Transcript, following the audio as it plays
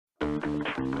Good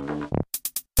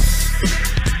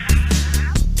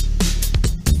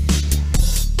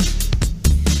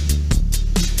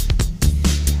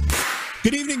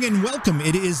evening and welcome.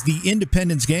 It is the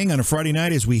Independence Gang on a Friday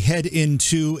night as we head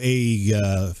into a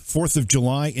 4th of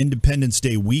July Independence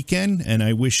Day weekend. And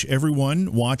I wish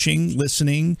everyone watching,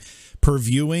 listening,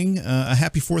 per-viewing a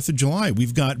happy 4th of July.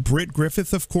 We've got Britt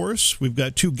Griffith, of course. We've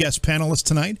got two guest panelists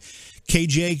tonight.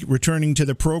 KJ returning to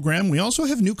the program. We also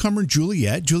have newcomer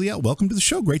Juliet. Juliet, welcome to the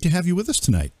show. Great to have you with us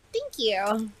tonight. Thank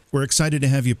you. We're excited to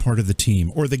have you part of the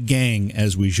team, or the gang,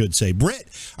 as we should say. Britt,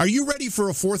 are you ready for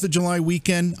a 4th of July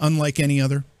weekend unlike any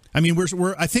other? I mean,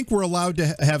 I think we're allowed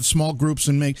to have small groups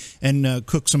and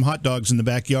cook some hot dogs in the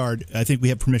backyard. I think we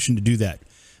have permission to do that.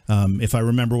 If I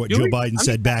remember what Joe Biden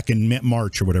said back in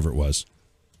March or whatever it was.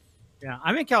 Yeah,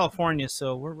 I'm in California,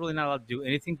 so we're really not allowed to do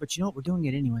anything. But you know what? We're doing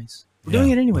it anyways. We're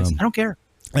doing it anyways. I don't care.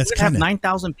 We're going to have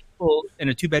 9,000 people in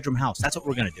a 2-bedroom house. That's what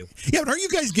we're going to do. Yeah, but aren't you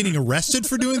guys getting arrested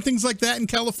for doing things like that in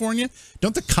California?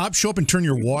 Don't the cops show up and turn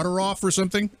your water off or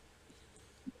something?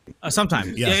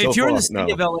 Sometimes. Yeah. If you're in the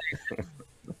city of LA,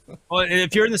 well,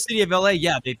 if you're in the city of LA,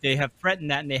 yeah, they have threatened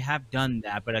that and they have done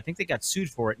that, but I think they got sued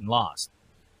for it and lost.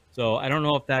 So I don't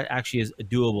know if that actually is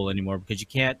doable anymore because you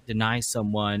can't deny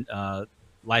someone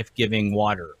life-giving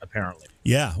water, apparently.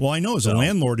 Yeah, well, I know as a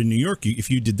landlord in New York,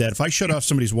 if you did that, if I shut off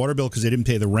somebody's water bill because they didn't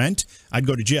pay the rent, I'd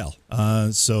go to jail.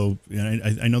 So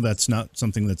I know that's not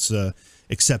something that's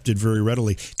accepted very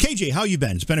readily. KJ, how you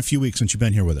been? It's been a few weeks since you've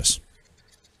been here with us.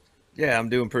 Yeah, I'm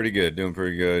doing pretty good.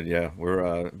 Yeah,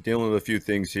 we're dealing with a few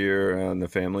things here in the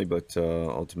family, but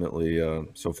ultimately,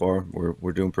 so far,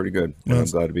 we're doing pretty good. Well, I'm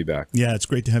glad to be back. Yeah, it's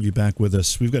great to have you back with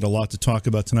us. We've got a lot to talk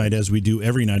about tonight, as we do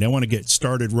every night. I want to get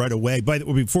started right away.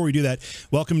 Before we do that,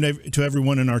 welcome to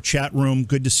everyone in our chat room.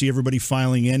 Good to see everybody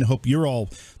filing in. Hope you're all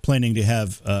planning to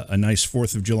have a nice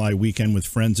 4th of July weekend with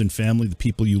friends and family, the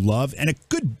people you love, and a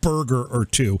good burger or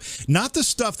two. Not the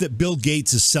stuff that Bill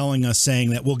Gates is selling us, saying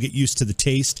that we'll get used to the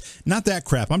taste. Not that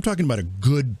crap. I'm talking about a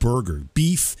good burger.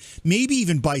 Beef, maybe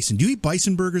even bison. Do you eat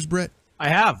bison burgers, Brett? I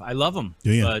have. I love them.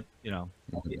 Do you? But,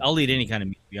 I'll eat any kind of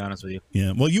meat, to be honest with you.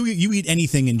 Yeah. Well, you eat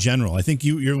anything in general. I think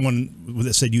you're the one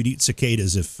that said you'd eat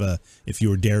cicadas if you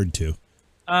were dared to.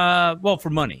 Well, for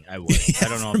money, I would. I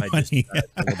don't know if I just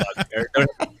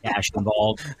about cash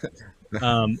involved,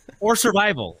 or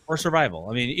survival.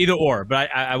 I mean, either or. But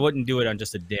I wouldn't do it on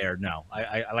just a dare. No,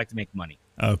 I like to make money.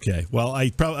 Okay. Well, I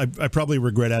probably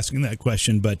regret asking that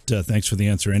question, but thanks for the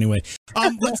answer anyway.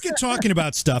 Let's get talking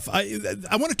about stuff. I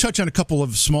want to touch on a couple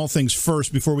of small things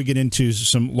first before we get into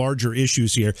some larger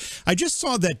issues here. I just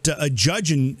saw that a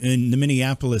judge in the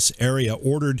Minneapolis area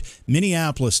ordered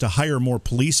Minneapolis to hire more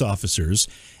police officers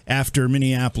after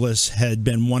Minneapolis had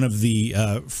been one of the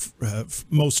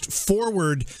most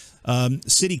forward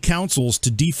city councils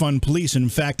to defund police. And in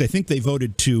fact, I think they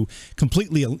voted to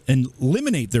completely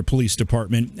eliminate their police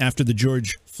department after the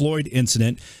George Floyd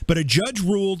incident. But a judge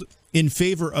ruled in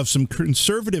favor of some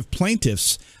conservative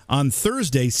plaintiffs on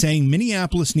Thursday, saying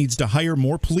Minneapolis needs to hire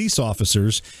more police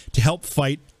officers to help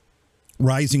fight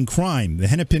rising crime. The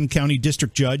Hennepin County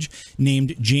District Judge,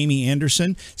 named Jamie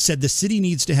Anderson, said the city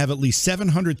needs to have at least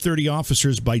 730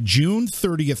 officers by June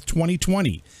 30th,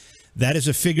 2020. That is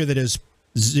a figure that is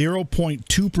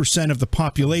 0.2% of the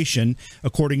population,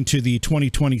 according to the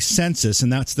 2020 census,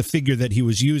 and that's the figure that he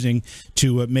was using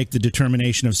to make the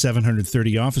determination of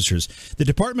 730 officers. The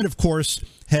department, of course,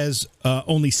 has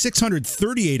only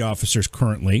 638 officers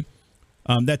currently.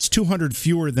 That's 200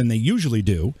 fewer than they usually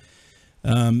do.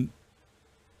 In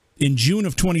June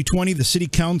of 2020, the city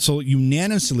council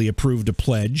unanimously approved a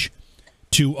pledge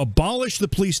to abolish the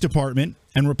police department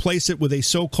and replace it with a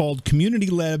so-called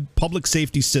community-led public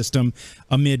safety system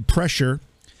amid pressure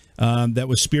that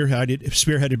was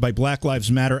spearheaded by Black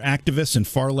Lives Matter activists and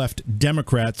far-left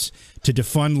Democrats to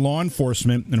defund law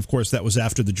enforcement. And, of course, that was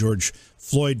after the George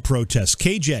Floyd protests.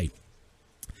 KJ,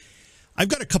 I've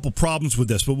got a couple problems with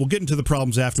this, but we'll get into the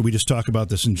problems after we just talk about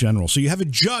this in general. So you have a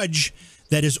judge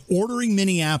that is ordering the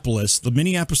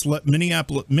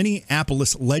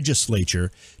Minneapolis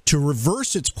legislature to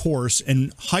reverse its course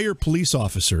and hire police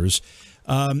officers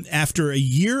after a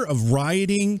year of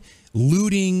rioting,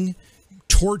 looting,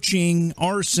 torching,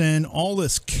 arson, all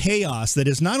this chaos that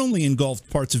has not only engulfed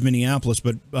parts of Minneapolis,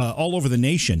 but all over the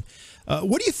nation.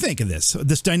 What do you think of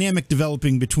this dynamic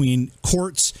developing between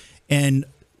courts and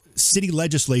city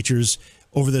legislatures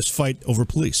over this fight over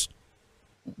police?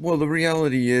 Well, the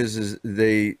reality is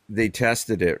they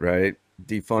tested it, right?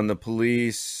 Defund the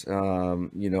police,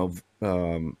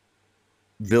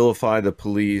 vilify the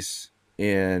police,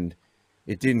 and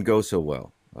it didn't go so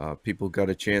well. People got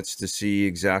a chance to see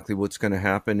exactly what's going to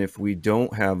happen if we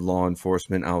don't have law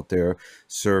enforcement out there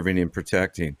serving and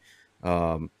protecting.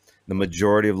 The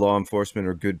majority of law enforcement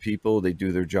are good people. They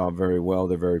do their job very well.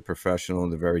 They're very professional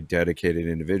and they're very dedicated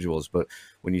individuals. But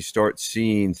when you start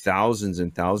seeing thousands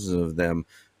and thousands of them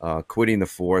quitting the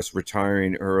force,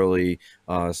 retiring early,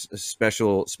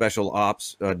 special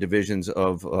ops divisions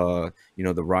of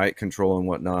the riot control and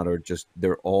whatnot, are just,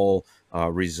 they're all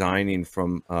resigning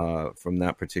from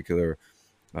that particular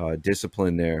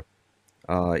discipline there.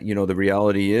 The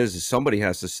reality is somebody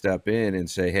has to step in and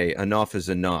say, hey, enough is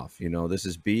enough. This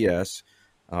is BS.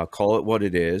 Call it what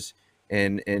it is,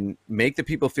 and make the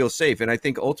people feel safe. And I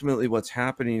think ultimately what's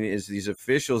happening is these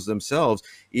officials themselves,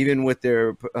 even with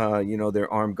their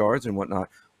their armed guards and whatnot,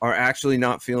 are actually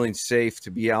not feeling safe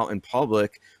to be out in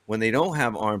public when they don't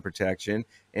have armed protection,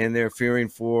 and they're fearing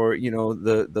for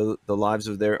the lives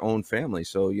of their own family.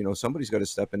 So somebody's got to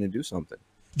step in and do something.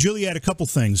 Juliet, a couple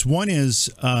things. One is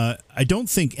I don't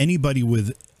think anybody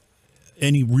with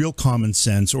any real common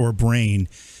sense or brain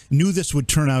knew this would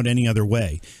turn out any other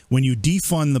way. When you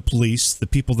defund the police, the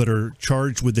people that are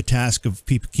charged with the task of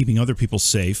keeping other people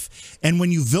safe, and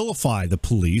when you vilify the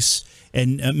police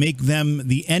and make them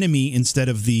the enemy instead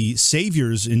of the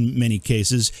saviors in many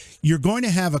cases, you're going to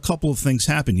have a couple of things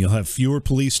happen. You'll have fewer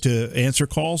police to answer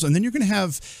calls, and then you're going to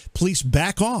have police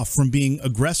back off from being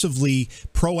aggressively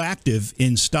proactive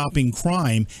in stopping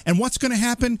crime. And what's going to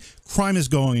happen? Crime is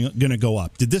going to go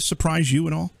up. Did this surprise you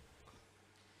at all?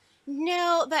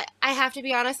 No, but I have to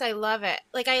be honest, I love it.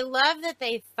 Like, I love that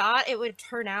they thought it would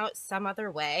turn out some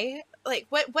other way. Like,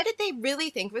 what did they really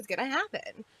think was going to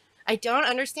happen? I don't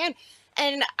understand.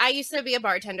 And I used to be a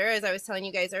bartender, as I was telling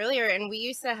you guys earlier, and we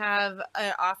used to have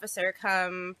an officer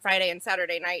come Friday and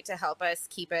Saturday night to help us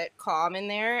keep it calm in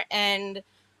there. And,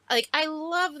 like, I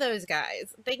love those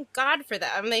guys. Thank God for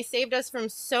them. They saved us from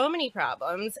so many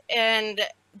problems. And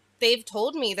they've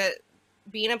told me that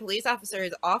being a police officer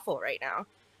is awful right now.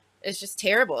 It's just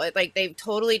terrible. Like, they've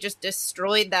totally just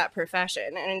destroyed that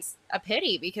profession, and it's a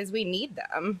pity because we need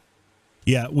them.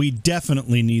 Yeah, we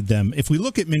definitely need them. If we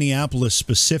look at Minneapolis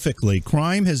specifically,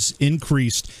 crime has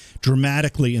increased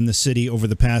dramatically in the city over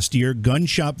the past year.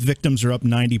 Gunshot victims are up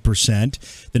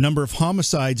 90%. The number of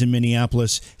homicides in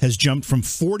Minneapolis has jumped from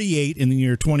 48 in the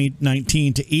year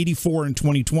 2019 to 84 in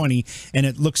 2020, and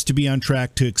it looks to be on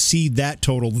track to exceed that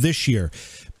total this year.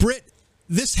 Britt,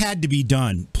 this had to be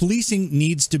done. Policing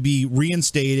needs to be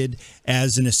reinstated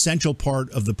as an essential part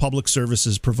of the public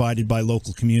services provided by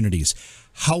local communities.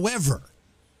 However,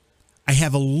 I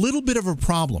have a little bit of a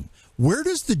problem. Where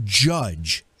does the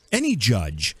judge, any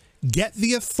judge, get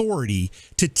the authority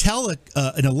to tell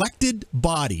an elected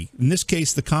body, in this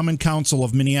case the Common Council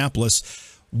of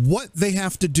Minneapolis, what they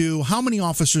have to do, how many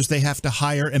officers they have to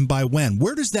hire, and by when?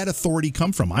 Where does that authority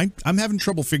come from? I'm having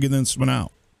trouble figuring this one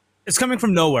out. It's coming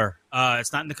from nowhere.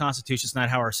 It's not in the Constitution. It's not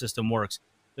how our system works.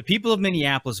 The people of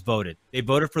Minneapolis voted. They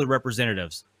voted for the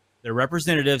representatives. Their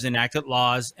representatives enacted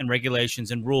laws and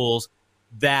regulations and rules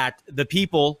that the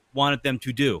people wanted them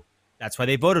to do. That's why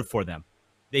they voted for them.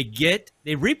 They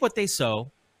reap what they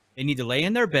sow. They need to lay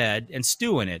in their bed and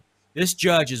stew in it. This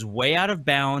judge is way out of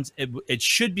bounds. It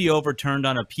should be overturned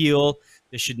on appeal.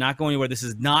 This should not go anywhere. This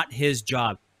is not his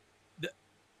job.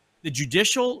 The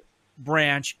judicial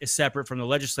branch is separate from the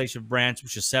legislative branch,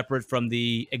 which is separate from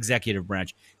the executive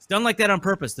branch. It's done like that on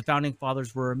purpose. The founding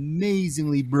fathers were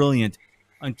amazingly brilliant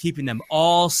on keeping them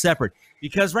all separate,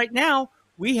 because right now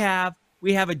we have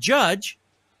a judge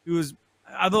who is,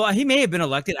 although he may have been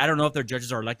elected, I don't know if their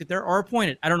judges are elected there or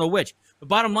appointed. I don't know which. The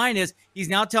bottom line is he's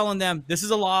now telling them this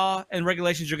is a law and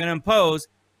regulations you're going to impose.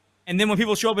 And then when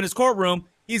people show up in his courtroom,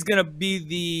 he's going to be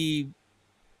the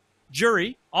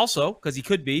jury also, because he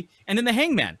could be, and then the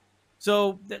hangman.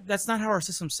 So that's not how our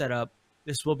system's set up.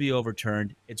 This will be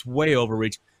overturned. It's way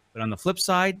overreach. But on the flip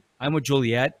side, I'm with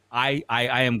Juliet. I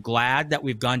am glad that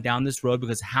we've gone down this road,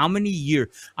 because how many years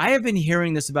I have been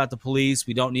hearing this about the police.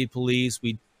 We don't need police.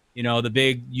 The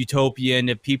big utopian,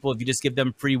 if you just give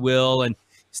them free will and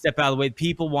step out of the way,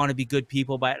 people want to be good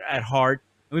people at heart.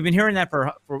 And we've been hearing that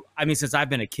for since I've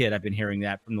been a kid, I've been hearing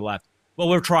that from the left. Well,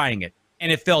 we're trying it,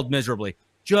 and it failed miserably.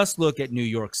 Just look at New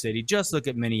York City. Just look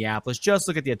at Minneapolis. Just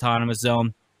look at the autonomous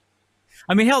zone.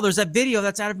 I mean, hell, there's that video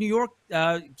that's out of New York,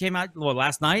 came out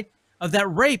last night, of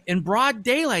that rape in broad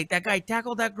daylight. That guy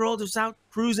tackled that girl just out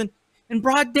cruising in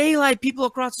broad daylight. People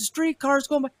across the street, cars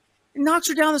going by, and knocks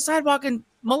her down the sidewalk and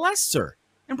molests her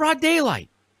in broad daylight.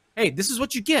 Hey, this is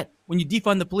what you get when you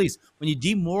defund the police. when you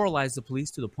demoralize the police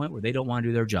to the point where they don't want to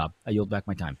do their job. I yield back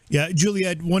my time. Yeah,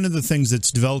 Juliet, one of the things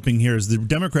that's developing here is the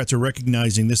Democrats are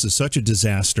recognizing this is such a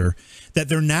disaster that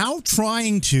they're now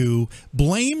trying to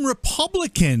blame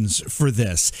Republicans for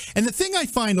this. And the thing I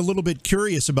find a little bit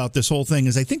curious about this whole thing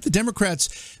is I think the Democrats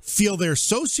feel they're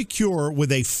so secure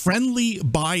with a friendly,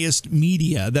 biased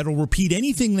media that'll repeat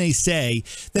anything they say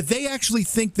that they actually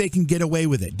think they can get away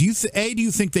with it. Do you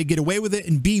think they get away with it?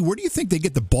 And B, where do you think they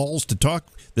get the balls to talk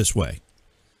this way?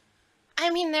 I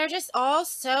mean, they're just all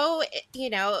so,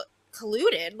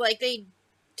 colluded. Like, they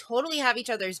totally have each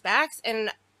other's backs, and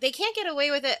they can't get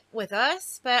away with it with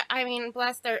us. But, I mean,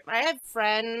 I have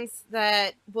friends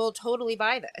that will totally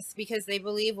buy this because they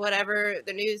believe whatever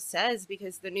the news says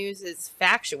because the news is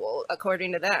factual,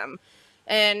 according to them.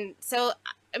 And so,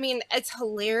 I mean, it's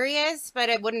hilarious, but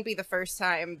it wouldn't be the first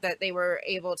time that they were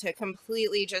able to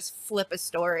completely just flip a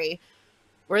story.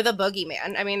 We're the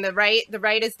boogeyman. I mean, the right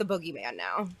is the boogeyman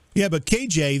now. Yeah, but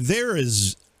KJ, there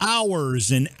is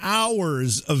hours and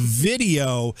hours of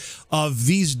video of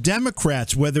these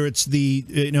Democrats, whether it's the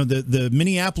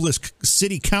Minneapolis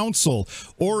City Council,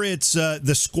 or it's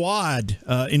the squad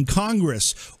in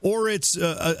Congress, or it's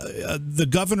the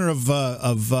governor of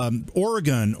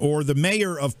Oregon, or the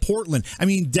mayor of Portland. I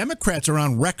mean, Democrats are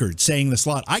on record saying this a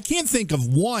lot. I can't think of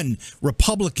one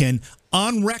Republican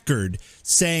on record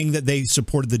saying that they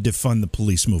supported the defund the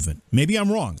police movement. Maybe I'm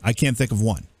wrong. I can't think of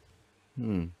one.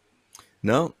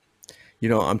 No,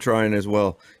 I'm trying as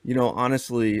well.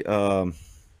 Honestly,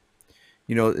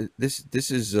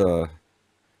 this is the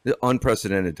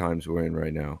unprecedented times we're in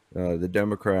right now. The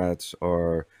Democrats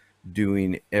are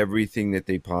doing everything that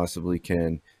they possibly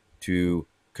can to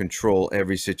control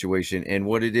every situation, and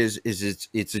what it is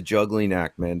it's a juggling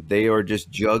act, man. They are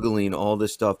just juggling all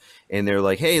this stuff, and they're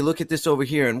like, hey, look at this over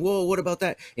here, and whoa, what about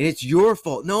that? And it's your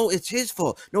fault. No, it's his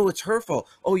fault. No, it's her fault.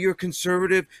 Oh, you're a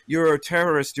conservative, you're a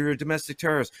terrorist, you're a domestic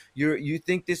terrorist, you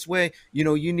think this way,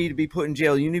 you need to be put in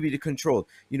jail, you need to be controlled.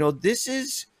 This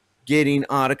is getting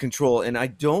out of control, and I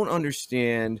don't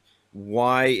understand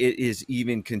why it is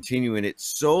even continuing. It's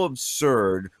so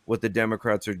absurd what the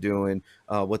Democrats are doing,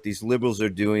 what these liberals are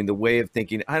doing, the way of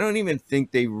thinking. I don't even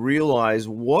think they realize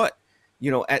what,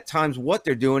 at times what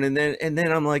they're doing. And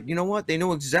then I'm like, you know what? They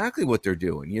know exactly what they're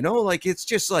doing. Like, it's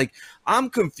just like, I'm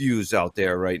confused out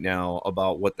there right now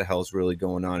about what the hell's really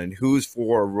going on and who's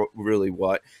for really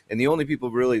what. And the only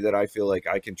people really that I feel like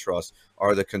I can trust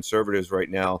are the conservatives right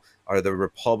now, are the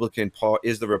Republican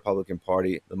Party,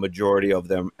 the majority of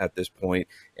them at this point,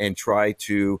 and try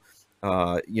to,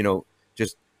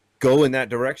 just go in that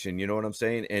direction. You know what I'm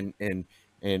saying?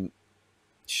 And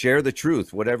share the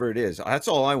truth, whatever it is. That's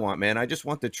all I want, man. I just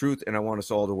want the truth, and I want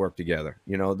us all to work together.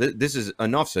 This is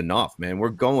enough's enough, man. We're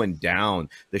going down.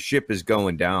 The ship is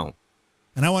going down.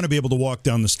 And I want to be able to walk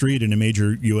down the street in a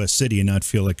major U.S. city and not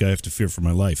feel like I have to fear for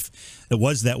my life. It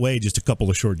was that way just a couple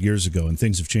of short years ago, and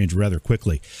things have changed rather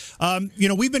quickly.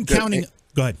 We've been counting.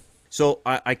 Go ahead. So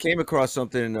I came across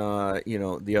something,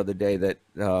 the other day that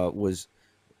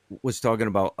was talking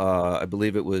about, I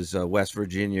believe it was West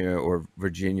Virginia or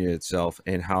Virginia itself,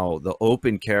 and how the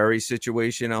open carry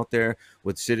situation out there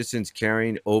with citizens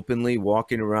carrying openly,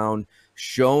 walking around,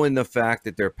 showing the fact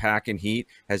that they're packing heat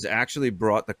has actually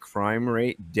brought the crime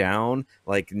rate down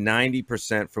like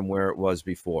 90% from where it was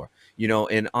before.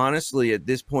 And honestly, at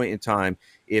this point in time,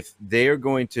 if they're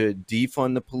going to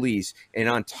defund the police, and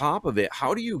on top of it,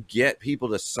 how do you get people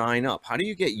to sign up? How do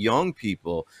you get young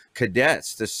people,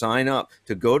 cadets, to sign up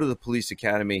to go to the police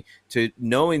academy, to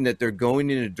knowing that they're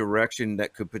going in a direction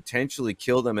that could potentially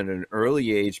kill them at an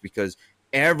early age because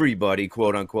everybody,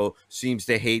 quote unquote, seems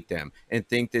to hate them and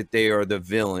think that they are the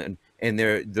villain and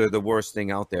they're the worst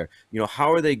thing out there?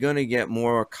 How are they going to get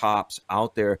more cops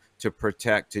out there to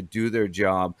protect, to do their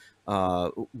job,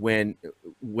 when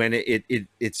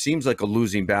it seems like a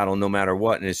losing battle no matter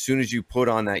what? And as soon as you put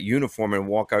on that uniform and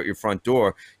walk out your front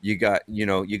door, you got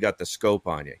the scope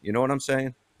on you. You know what I'm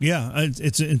saying? Yeah,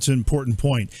 it's an important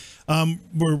point.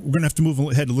 We're going to have to move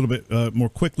ahead a little bit more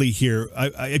quickly here.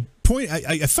 I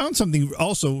found something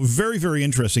also very, very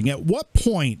interesting. At what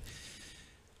point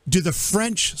do the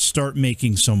French start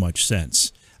making so much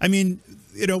sense? I mean,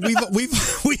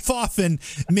 we've often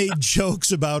made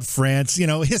jokes about France.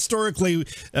 Historically,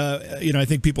 I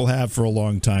think people have for a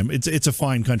long time. It's a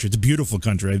fine country. It's a beautiful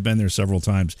country. I've been there several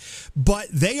times, but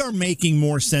they are making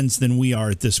more sense than we are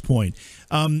at this point.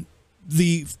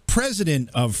 The president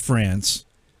of France,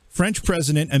 French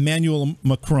President Emmanuel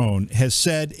Macron, has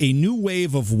said a new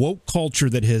wave of woke culture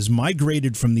that has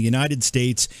migrated from the United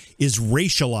States is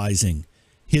racializing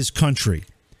his country.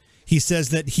 He says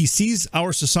that he sees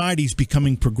our societies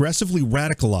becoming progressively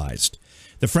radicalized.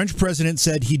 The French president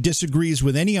said he disagrees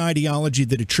with any ideology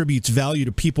that attributes value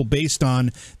to people based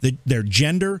on their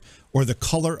gender or the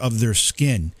color of their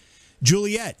skin.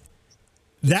 Juliet,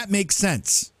 that makes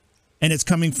sense. And it's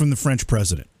coming from the French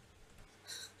president.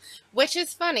 Which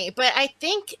is funny, but I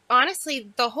think,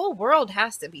 honestly, the whole world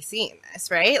has to be seeing this,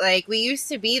 right? Like, we used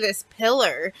to be this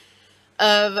pillar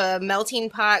of a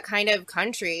melting pot kind of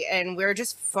country, and we're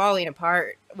just falling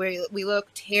apart. We look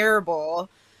terrible.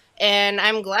 And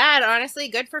I'm glad, honestly,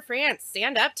 good for France.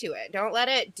 Stand up to it. Don't let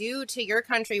it do to your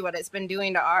country what it's been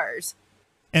doing to ours.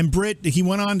 And Britt, he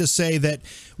went on to say that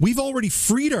we've already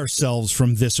freed ourselves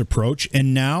from this approach,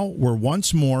 and now we're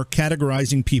once more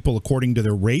categorizing people according to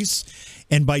their race.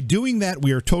 And by doing that,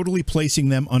 we are totally placing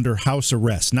them under house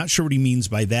arrest. Not sure what he means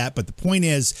by that, but the point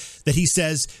is that he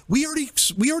says we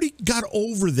already got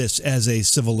over this as a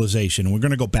civilization. We're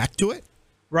going to go back to it.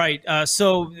 Right.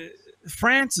 So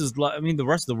France is, I mean, the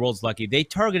rest of the world's lucky. They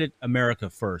targeted America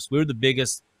first. We were the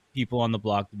biggest people on the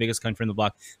block, the biggest country on the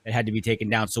block that had to be taken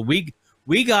down. So we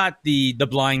got the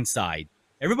blind side.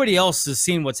 Everybody else is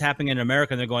seeing what's happening in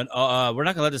America, and they're going, we're not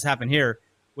going to let this happen here,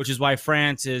 which is why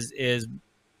France is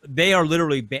they are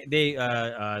literally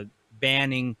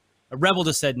banning. A rebel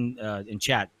just said in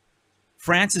chat,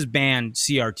 France has banned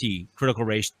CRT, critical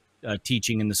race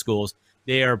teaching in the schools.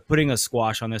 They are putting a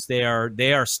squash on this. They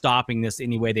are stopping this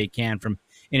any way they can from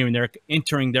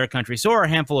entering their country. So are a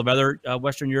handful of other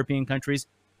Western European countries.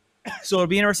 So it'll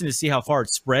be interesting to see how far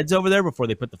it spreads over there before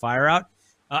they put the fire out.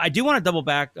 I do want to double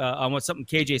back on something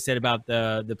KJ said about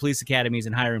the police academies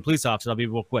and hiring police officers. I'll be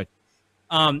real quick.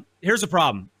 Here's the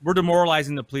problem. We're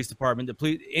demoralizing the police department.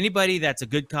 Anybody that's a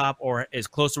good cop or is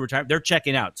close to retirement, they're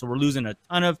checking out. So we're losing a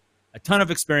ton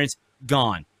of experience,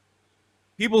 gone.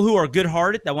 People who are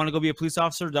good-hearted, that want to go be a police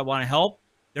officer, that want to help,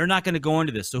 they're not going to go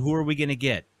into this. So who are we going to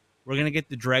get? We're going to get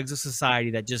the dregs of society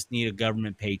that just need a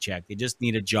government paycheck. They just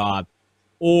need a job.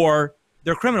 Or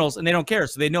they're criminals and they don't care.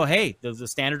 So they know, hey, the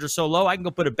standards are so low, I can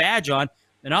go put a badge on,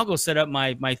 and I'll go set up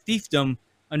my fiefdom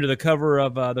under the cover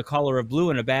of the collar of blue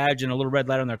and a badge and a little red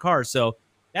light on their car. So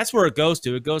that's where it goes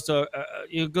to. It goes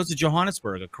to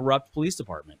Johannesburg, a corrupt police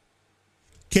department.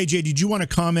 KJ, did you want to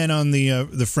comment on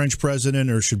the French president,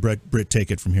 or should Britt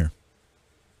take it from here?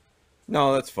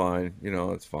 No, that's fine.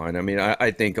 It's fine. I mean,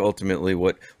 I think ultimately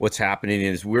what's happening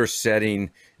is we're setting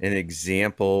an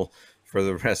example for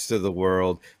the rest of the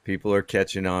world. People are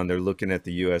catching on. They're looking at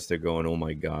the U.S. They're going, "Oh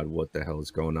my God, what the hell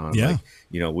is going on?" Yeah.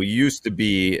 We used to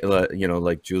be,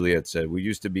 like Juliet said, we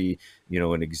used to be,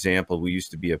 an example. We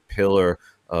used to be a pillar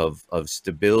of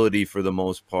stability for the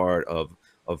most part, of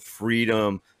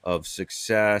freedom, of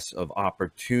success, of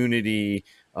opportunity,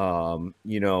 of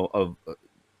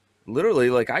literally,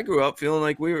 like, I grew up feeling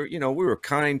like we were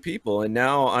kind people, and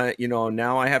now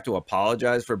I have to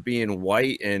apologize for being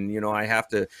white, and I have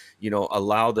to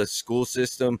allow the school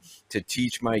system to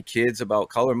teach my kids about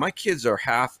color. My kids are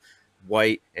half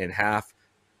white and half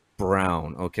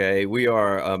brown. Okay, we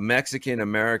are a Mexican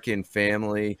American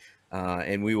family,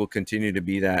 and we will continue to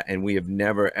be that. And we have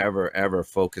never ever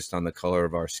focused on the color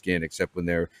of our skin, except when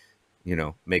they're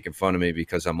making fun of me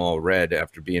because I'm all red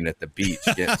after being at the beach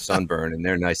getting sunburned, and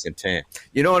they're nice and tan.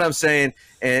 You know what I'm saying?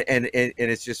 And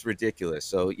it's just ridiculous.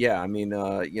 So yeah, I mean,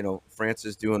 France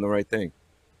is doing the right thing.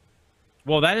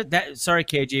 Well, sorry,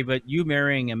 KJ, but you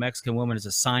marrying a Mexican woman is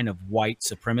a sign of white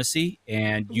supremacy,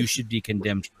 and you should be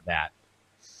condemned for that.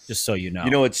 Just so you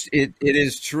know. It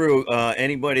is true.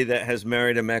 Anybody that has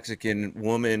married a Mexican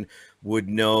woman would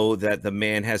know that the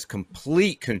man has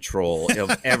complete control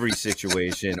of every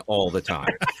situation all the time.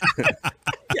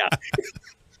 Yeah.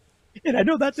 And I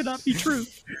know that to not be true.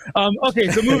 Okay,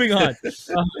 so moving on.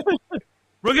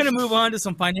 We're going to move on to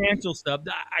some financial stuff.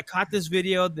 I caught this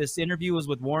video. This interview was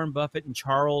with Warren Buffett and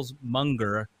Charles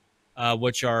Munger,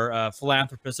 which are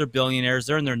philanthropists. They're billionaires.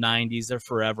 They're in their 90s. They're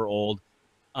forever old.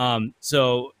 I'm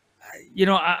going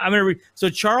to read. So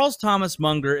Charles Thomas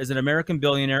Munger is an American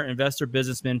billionaire, investor,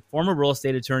 businessman, former real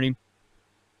estate attorney,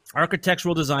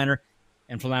 architectural designer,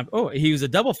 and philanthropist. Oh, he was a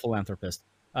double philanthropist.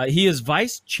 He is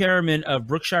vice chairman of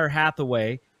Berkshire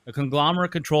Hathaway, a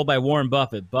conglomerate controlled by Warren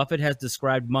Buffett. Buffett has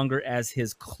described Munger as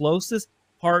his closest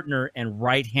partner and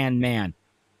right-hand man.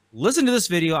 Listen to this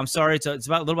video. I'm sorry, it's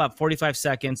about 45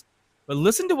 seconds, but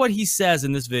listen to what he says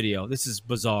in this video. This is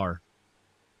bizarre.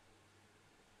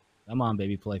 Come on,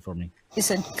 baby, play for me. He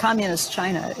said communist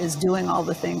China is doing all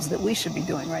the things that we should be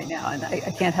doing right now, and I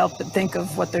can't help but think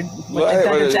of what they've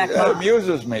done to Jack Ma. That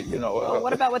amuses me, Well,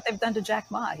 what about what they've done to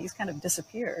Jack Ma? He's kind of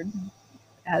disappeared.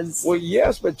 Well,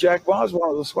 yes, but Jack Ma is one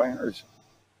of the swingers,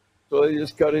 so they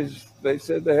just they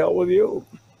said, "The hell with you."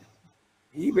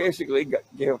 he basically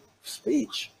gave a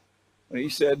speech when he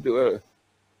said to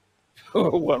a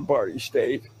one-party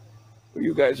state, well,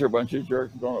 you guys are a bunch of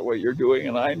jerks, don't know what you're doing,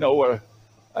 and I know what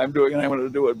I'm doing, and I'm going to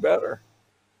do it better.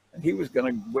 And he was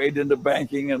going to wade into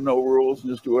banking and no rules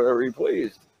and just do whatever he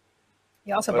pleased.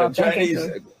 He also brought banking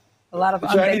to a lot of the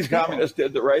Chinese communists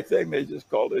did the right thing. They just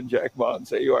called in Jack Ma and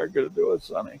say, you aren't going to do it,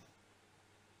 Sonny.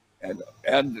 And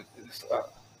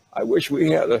I wish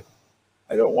we had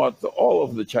I don't want all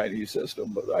of the Chinese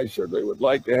system, but I certainly would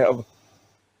like to have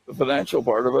the financial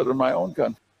part of it in my own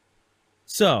country.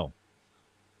 So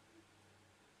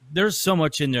there's so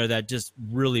much in there that just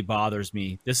really bothers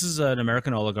me. This is an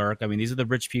American oligarch. I mean, these are the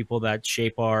rich people that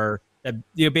shape that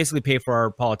basically pay for our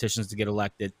politicians to get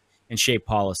elected and shape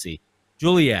policy.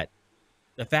 Juliet,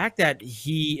 the fact that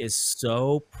he is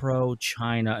so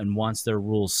pro-China and wants their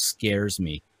rules scares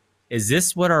me. Is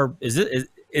this what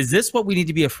is this what we need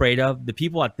to be afraid of? The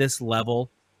people at this level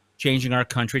changing our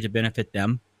country to benefit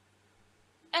them?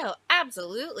 Oh,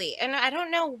 absolutely. And I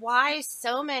don't know why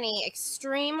so many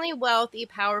extremely wealthy,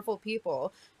 powerful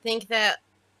people think that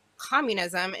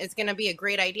communism is going to be a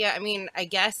great idea. I mean, I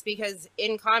guess because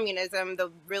in communism, the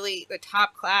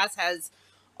top class has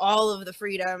all of the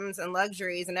freedoms and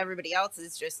luxuries and everybody else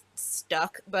is just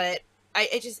stuck. But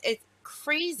it's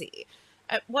crazy.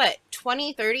 What,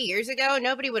 20, 30 years ago,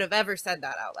 nobody would have ever said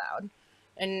that out loud.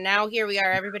 And now here we are.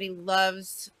 Everybody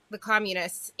loves the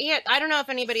communists. And I don't know if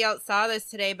anybody else saw this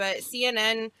today, but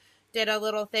CNN did a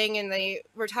little thing and they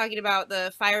were talking about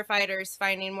the firefighters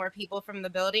finding more people from the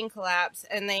building collapse.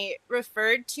 And they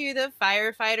referred to the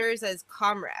firefighters as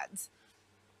comrades.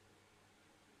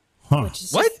 Huh. Which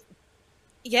is what? Just,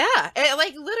 yeah.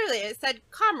 Literally it said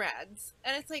comrades.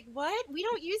 And it's like, what? We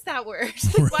don't use that word.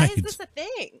 Like, why is this a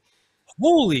thing?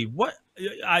 Holy, what?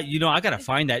 I gotta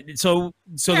find that. So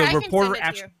Here, the reporter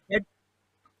actually said,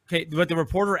 okay, but the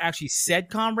reporter actually said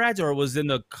comrades, or it was in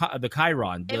the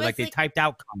Chiron, they typed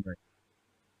out comrades.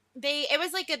 It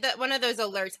was like one of those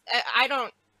alerts. I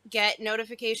don't get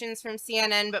notifications from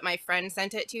CNN, but my friend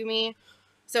sent it to me,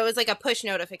 so it was like a push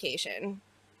notification.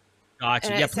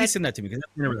 Gotcha. Yeah, please send that to me because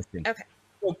that's interesting. Okay.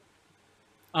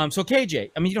 So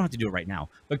KJ, I mean, you don't have to do it right now,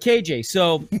 but KJ,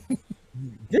 so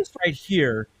this right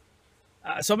here.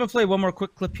 So I'm gonna play one more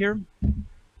quick clip here,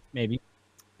 maybe,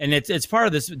 and it's part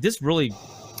of this. This really.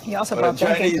 He also brought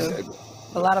banking to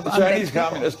a lot of the Chinese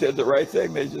communists did the right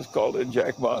thing. They just called in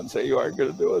Jack Ma and say, you aren't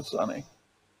going to do it, Sonny.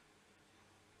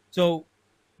 So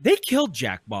they killed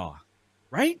Jack Ma,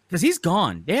 right? Because he's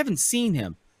gone. They haven't seen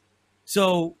him.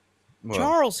 So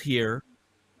Charles here.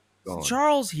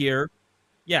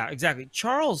 Yeah, exactly.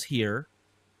 Charles here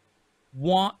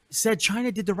said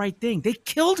China did the right thing. They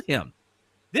killed him.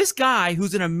 This guy,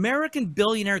 who's an American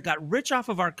billionaire, got rich off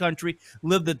of our country,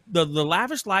 lived the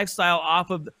lavish lifestyle off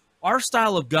of our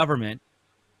style of government,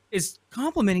 is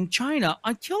complimenting China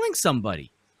on killing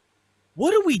somebody.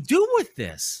 What do we do with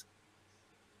this?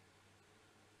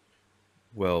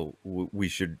 Well, we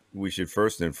should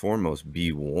first and foremost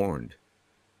be warned.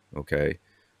 Okay,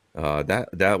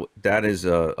 that is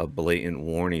a blatant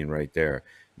warning right there.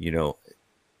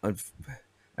 I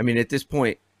mean, at this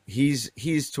point,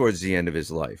 he's towards the end of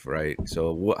his life, right?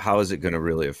 So how is it going to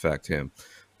really affect him?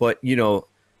 But in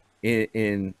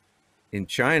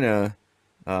China,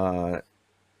 they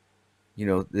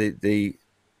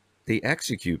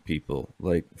execute people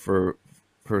like for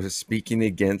speaking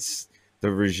against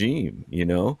the regime.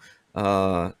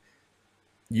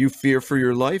 You fear for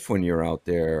your life when you're out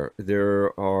there.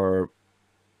 There are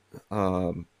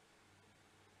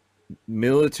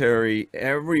military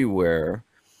everywhere.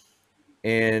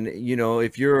 And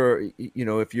if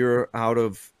you're out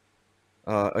of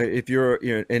if you're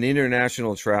an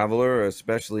international traveler,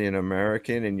 especially an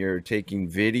American, and you're taking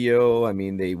video, I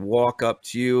mean, they walk up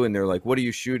to you and they're like, "What are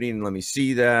you shooting? Let me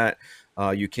see that.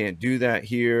 You can't do that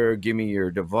here. Give me your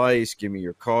device. Give me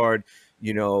your card.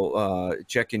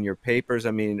 Checking your papers."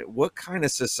 I mean, what kind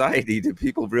of society do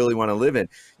people really want to live in?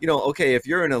 Okay, if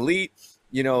you're an elite,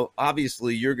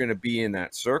 obviously you're going to be in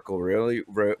that circle, really,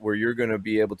 where you're going to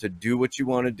be able to do what you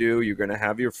want to do. You're going to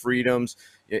have your freedoms.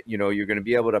 You're going to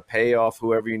be able to pay off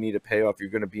whoever you need to pay off. You're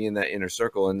going to be in that inner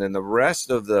circle. And then the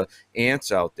rest of the ants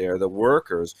out there, the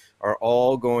workers, are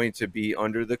all going to be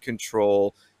under the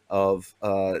control of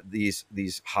these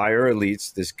higher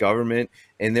elites, this government,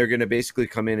 and they're going to basically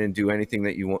come in and do anything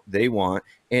that they want.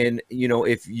 And,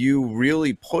 if you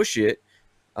really push it,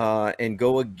 and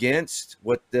go against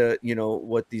what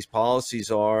these policies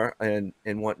are and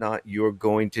whatnot, you're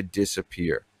going to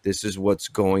disappear. This is what's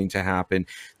going to happen.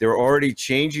 They're already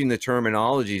changing the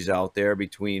terminologies out there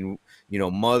between,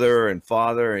 mother and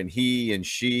father and he and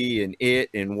she and it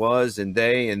and was and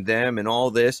they and them and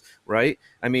all this, right?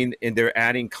 I mean, and they're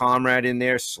adding comrade in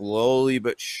there slowly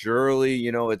but surely.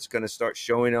 It's going to start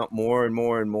showing up more and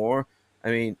more and more. I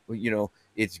mean,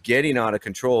 it's getting out of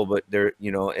control, but they're,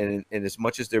 and as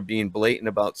much as they're being blatant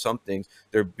about some things,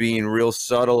 they're being real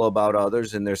subtle about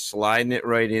others, and they're sliding it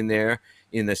right in there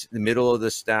in the middle of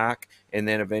the stack. And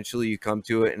then eventually you come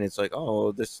to it and it's like,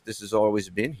 oh, this has always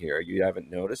been here. You haven't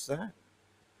noticed that?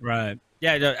 Right.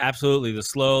 Yeah, no, absolutely. The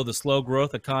slow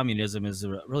growth of communism is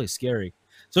really scary.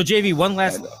 So JV, one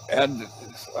last, and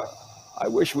I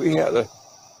wish we had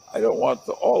I don't want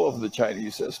all of the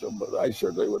Chinese system, but I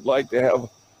certainly would like to have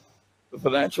the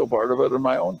financial part of it in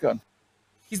my own country.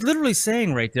 he's literally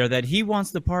saying right there that he wants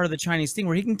the part of the Chinese thing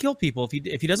where he can kill people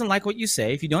if he doesn't like what you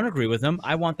say, if you don't agree with him.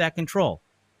 I want that control.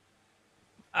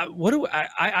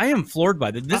 I am floored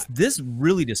by this. This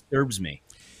really disturbs me.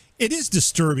 It is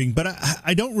disturbing, but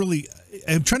I don't really.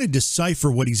 I'm trying to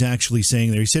decipher what he's actually saying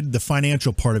there. He said the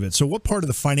financial part of it. So, what part of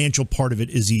the financial part of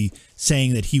it is he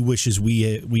saying that he wishes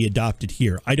we adopted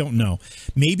here? I don't know.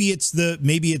 Maybe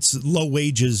it's low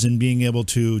wages and being able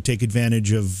to take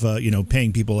advantage of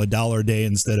paying people $1 a day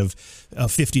instead of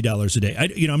 $50 a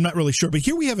day. I'm not really sure. But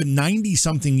here we have a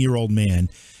 90-something-year-old man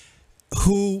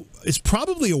who is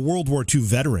probably a World War II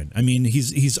veteran. I mean,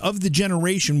 he's of the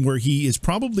generation where he is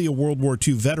probably a World War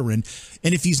II veteran.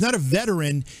 And if he's not a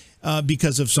veteran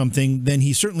because of something, then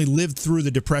he certainly lived through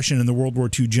the Depression and the World War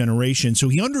II generation. So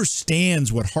he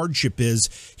understands what hardship is.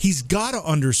 He's got to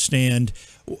understand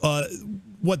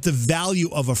what the value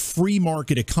of a free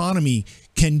market economy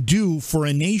can do for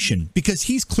a nation, because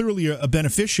he's clearly a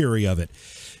beneficiary of it.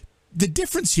 The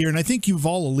difference here, and I think you've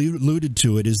all alluded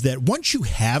to it, is that once you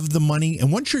have the money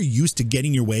and once you're used to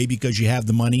getting your way because you have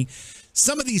the money,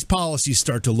 some of these policies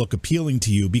start to look appealing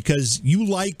to you because you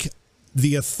like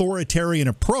the authoritarian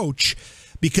approach,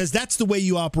 because that's the way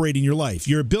you operate in your life.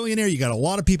 You're a billionaire. You got a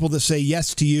lot of people that say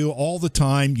yes to you all the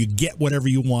time. You get whatever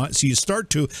you want. So you start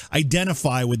to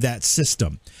identify with that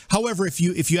system. However, if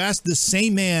you ask the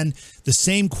same man the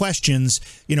same questions,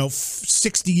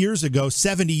 60 years ago,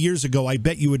 70 years ago, I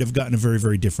bet you would have gotten a very,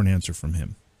 very different answer from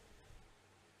him.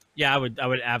 Yeah, I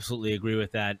would absolutely agree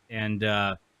with that. And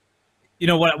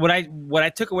what I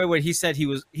took away what he said, he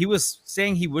was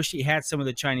saying he wished he had some of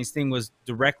the Chinese thing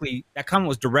that comment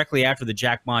was directly after the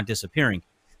Jack Ma disappearing.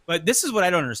 But this is what I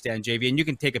don't understand, JV, and you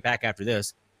can take it back after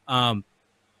this.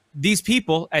 These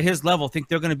people at his level think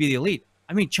they're going to be the elite.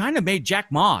 I mean, China made Jack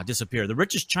Ma disappear, the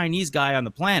richest Chinese guy on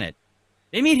the planet.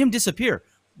 They made him disappear.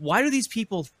 Why do these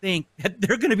people think that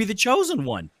they're going to be the chosen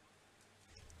one?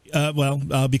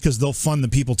 Because they'll fund the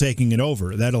people taking it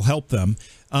over. That'll help them.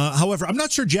 However, I'm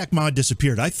not sure Jack Ma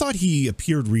disappeared. I thought he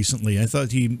appeared recently. I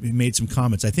thought he made some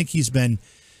comments. I think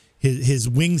his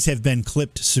wings have been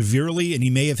clipped severely, and he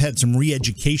may have had some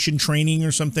re-education training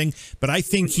or something. But I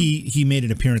think he made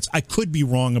an appearance. I could be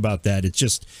wrong about that. It's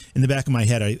just in the back of my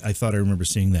head, I thought I remember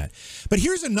seeing that. But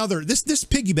here's another. This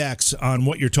piggybacks on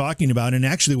what you're talking about, and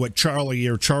actually what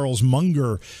Charles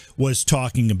Munger was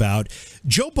talking about.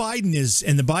 Joe Biden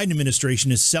and the Biden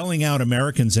administration is selling out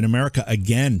Americans in America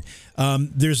again.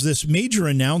 There's this major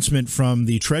announcement from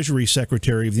the Treasury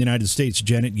Secretary of the United States,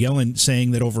 Janet Yellen,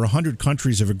 saying that over 100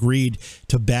 countries have agreed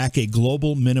to back a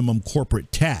global minimum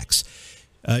corporate tax.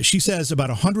 She says about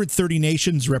 130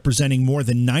 nations representing more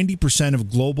than 90% of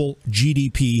global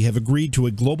GDP have agreed to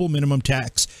a global minimum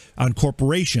tax on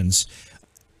corporations.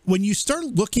 When you start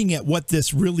looking at what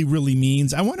this really, really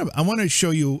means, I want to show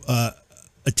you a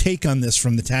take on this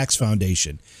from the Tax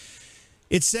Foundation.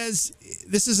 It says,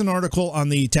 this is an article on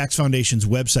the Tax Foundation's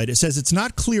website. It says it's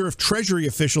not clear if Treasury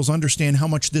officials understand how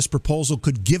much this proposal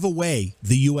could give away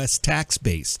the U.S. tax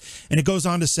base. And it goes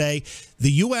on to say,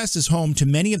 the U.S. is home to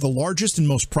many of the largest and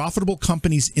most profitable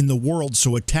companies in the world,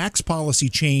 so a tax policy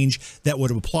change that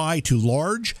would apply to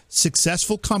large,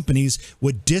 successful companies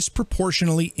would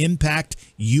disproportionately impact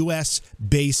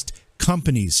U.S.-based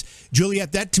companies.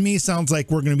 Juliet, that to me sounds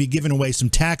like we're going to be giving away some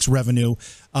tax revenue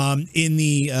in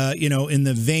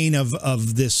the vein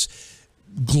of this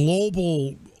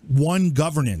global one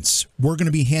governance. We're going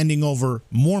to be handing over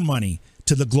more money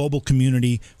to the global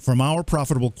community from our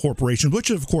profitable corporations,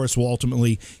 which of course will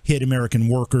ultimately hit American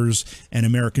workers and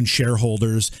American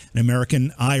shareholders and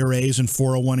American IRAs and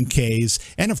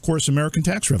 401ks and of course American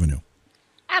tax revenue.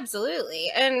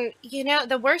 Absolutely. And,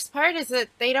 the worst part is that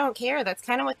they don't care. That's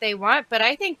kind of what they want. But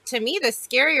I think, to me, the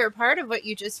scarier part of what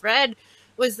you just read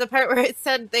was the part where it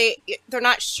said they're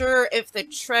not sure if the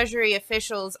Treasury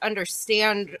officials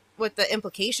understand what the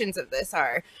implications of this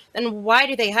are. Then why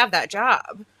do they have that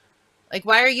job? Like,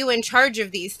 why are you in charge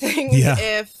of these things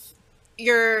if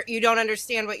you don't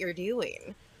understand what you're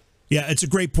doing. Yeah, it's a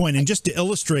great point. And just to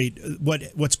illustrate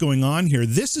what's going on here,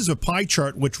 this is a pie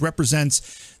chart which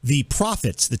represents the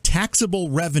profits, the taxable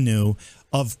revenue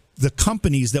of the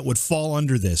companies that would fall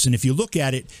under this. And if you look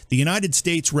at it, the United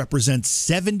States represents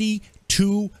 72%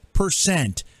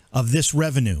 of this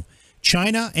revenue.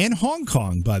 China and Hong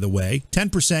Kong, by the way,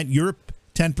 10%, Europe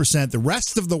 10%. The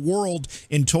rest of the world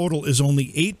in total is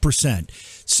only 8%.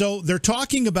 So they're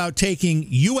talking about taking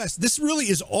U.S. This really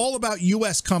is all about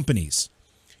U.S. companies.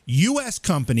 U.S.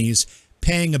 companies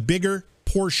paying a bigger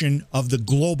portion of the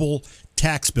global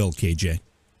tax bill, KJ.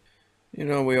 You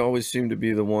know, we always seem to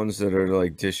be the ones that are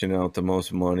like dishing out the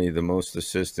most money, the most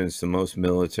assistance, the most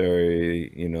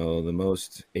military, you know, the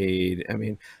most aid. I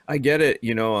mean, I get it.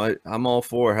 You know, I'm all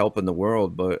for helping the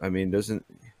world, but I mean,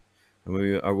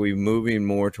 are we moving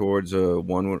more towards a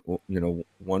one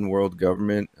world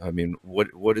government? I mean,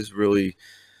 what is really,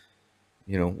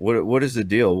 you know, what is the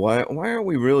deal? Why aren't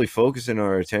we really focusing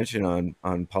our attention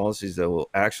on policies that will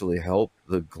actually help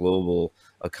the global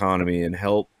economy and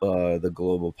help the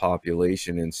global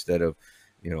population instead of,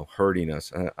 you know, hurting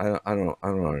us? I don't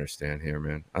understand here,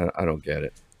 man. I don't get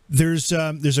it. There's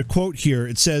a quote here.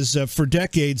 It says, for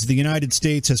decades, the United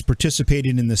States has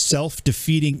participated in the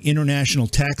self-defeating international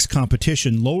tax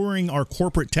competition, lowering our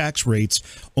corporate tax rates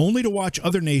only to watch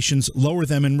other nations lower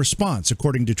them in response,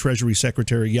 according to Treasury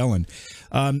Secretary Yellen.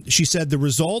 She said the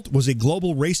result was a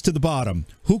global race to the bottom.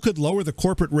 Who could lower the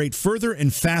corporate rate further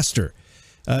and faster?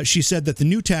 She said that the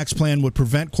new tax plan would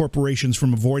prevent corporations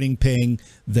from avoiding paying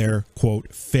their,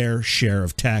 quote, fair share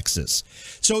of taxes.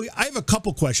 So I have a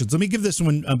couple questions. Let me give this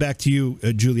one back to you,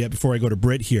 Juliet, before I go to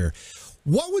Britt here.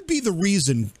 What would be the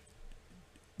reason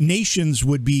nations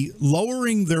would be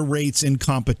lowering their rates in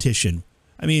competition?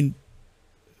 I mean,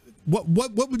 what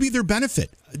would be their benefit?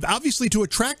 Obviously to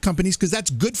attract companies because that's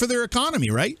good for their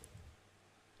economy, right?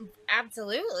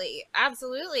 Absolutely. I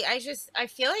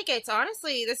feel like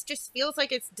this just feels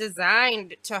like it's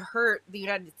designed to hurt the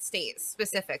United States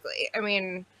specifically. I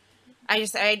mean,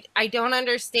 I don't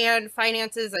understand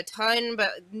finances a ton, but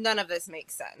none of this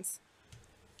makes sense.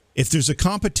 If there's a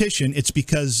competition, it's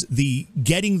because the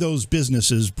getting those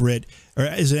businesses, Britt,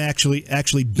 is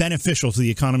actually beneficial to the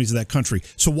economies of that country.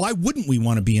 So why wouldn't we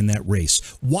want to be in that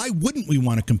race? Why wouldn't we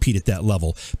want to compete at that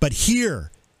level? But here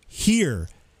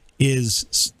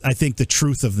is, I think, the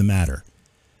truth of the matter.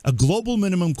 A global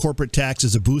minimum corporate tax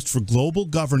is a boost for global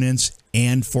governance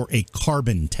and for a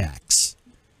carbon tax.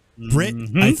 Britt,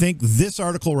 I think this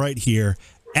article right here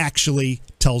actually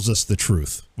tells us the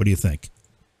truth. What do you think?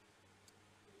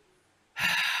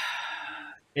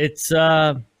 It's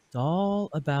all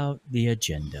about the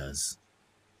agendas.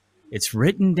 It's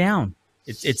written down.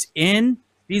 It's in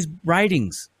these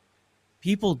writings.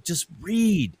 People just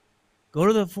read. Go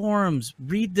to the forums,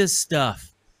 read this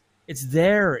stuff. It's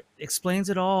there. It explains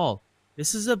it all.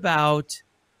 This is about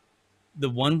the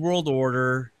one world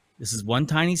order. This is one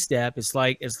tiny step. It's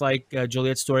like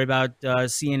Juliet's story about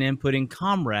CNN putting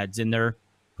comrades in their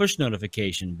push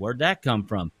notification. Where'd that come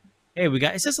from? Hey,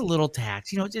 it's just a little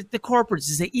tax. You know, just the corporates,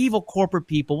 just the evil corporate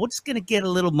people. We're just going to get a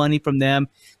little money from them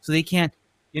so they can't,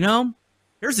 you know,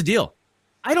 here's the deal.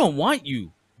 I don't want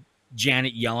you,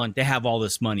 Janet Yellen, to have all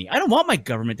this money. I don't want my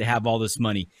government to have all this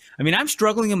money. I mean, I'm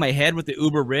struggling in my head with the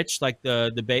uber rich, like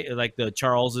the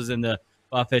Charleses and the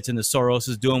Buffetts and the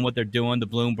Soroses doing what they're doing, the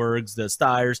Bloombergs, the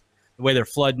Steyrs, the way they're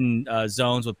flooding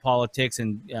zones with politics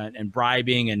and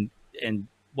bribing and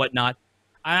whatnot.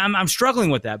 I'm struggling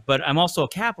with that, but I'm also a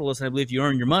capitalist, and I believe if you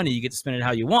earn your money, you get to spend it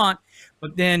how you want.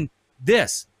 But then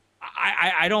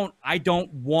I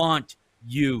don't want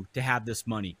you to have this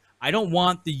money. I don't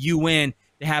want the UN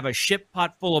to have a ship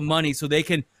pot full of money so they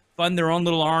can fund their own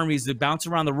little armies that bounce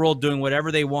around the world doing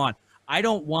whatever they want. I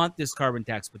don't want this carbon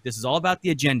tax, but this is all about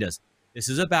the agendas. This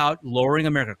is about lowering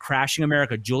America, crashing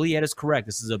America. Juliet is correct.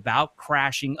 This is about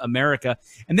crashing America.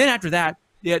 And then after that,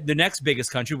 the next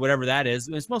biggest country, whatever that is,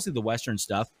 it's mostly the Western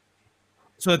stuff,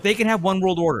 so that they can have one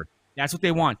world order. That's what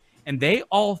they want. And they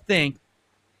all think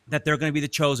that they're going to be the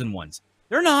chosen ones.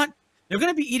 They're not. They're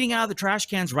going to be eating out of the trash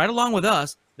cans right along with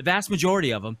us, the vast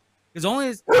majority of them.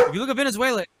 Because if you look at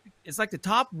Venezuela, it's like the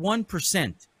top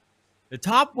 1%. The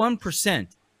top 1%,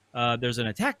 there's an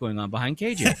attack going on behind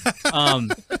KJ,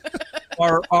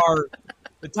 are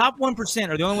the top 1%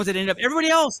 are the only ones that ended up. Everybody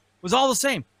else was all the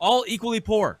same, all equally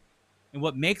poor. And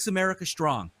what makes America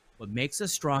strong, what makes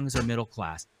us strong is our middle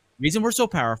class. The reason we're so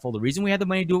powerful, the reason we have the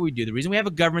money to do what we do, the reason we have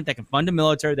a government that can fund a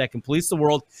military, that can police the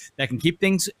world, that can keep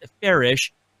things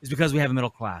fairish, is because we have a middle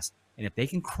class. And if they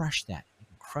can crush that, they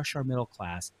can crush our middle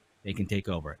class, they can take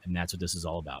over. And that's what this is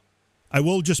all about. I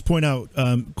will just point out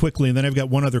quickly, and then I've got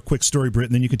one other quick story, Britt,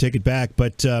 and then you can take it back.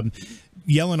 But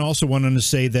Yellen also went on to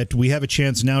say that we have a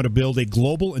chance now to build a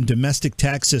global and domestic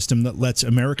tax system that lets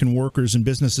American workers and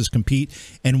businesses compete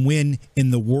and win in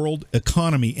the world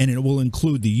economy. And it will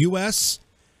include the U.S.,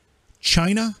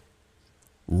 China,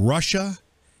 Russia,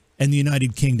 and the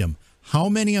United Kingdom. How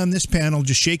many on this panel,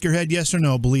 just shake your head yes or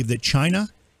no, believe that China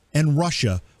and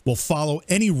Russia will follow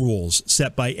any rules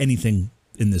set by anything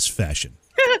in this fashion?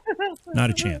 Not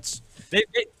a chance.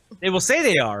 They will say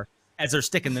they are as they're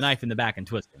sticking the knife in the back and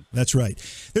twisting. That's right.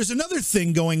 There's another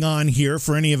thing going on here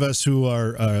for any of us who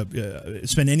are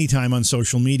spend any time on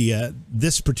social media.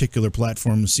 This particular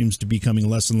platform seems to be becoming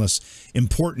less and less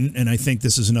important, and I think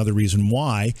this is another reason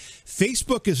why.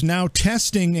 Facebook is now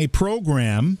testing a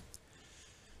program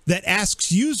that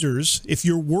asks users, if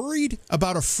you're worried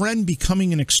about a friend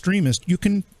becoming an extremist, you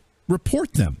can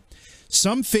report them.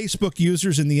 Some Facebook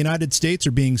users in the United States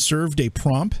are being served a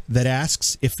prompt that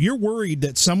asks, if you're worried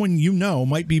that someone you know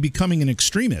might be becoming an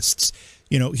extremist,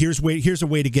 here's a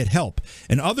way to get help.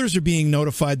 And others are being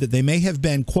notified that they may have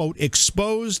been, quote,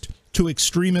 exposed to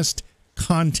extremist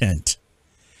content.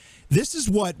 This is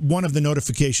what one of the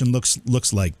notification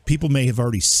looks like. People may have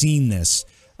already seen this.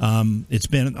 It's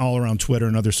been all around Twitter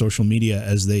and other social media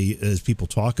as people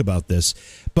talk about this.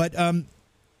 But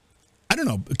I don't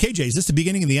know, KJ, is this the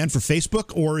beginning and the end for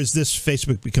Facebook, or is this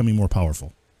Facebook becoming more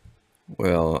powerful?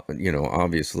 Well,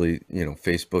 obviously,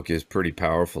 Facebook is pretty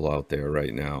powerful out there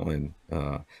right now. And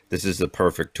this is the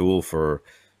perfect tool for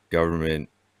government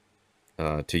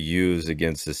to use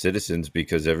against the citizens,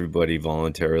 because everybody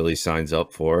voluntarily signs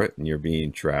up for it, and you're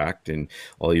being tracked, and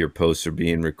all your posts are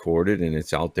being recorded, and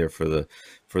it's out there for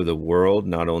the world,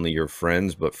 not only your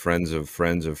friends, but friends of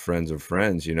friends of friends of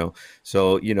friends,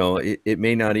 So, it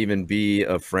may not even be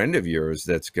a friend of yours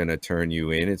that's going to turn you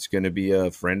in. It's going to be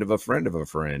a friend of a friend of a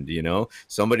friend,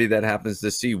 somebody that happens to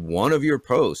see one of your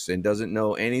posts and doesn't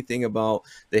know anything about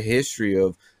the history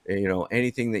of,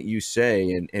 anything that you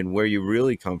say and where you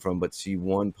really come from, but see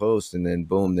one post and then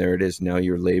boom, there it is. Now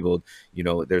you're labeled,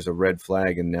 there's a red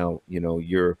flag, and now,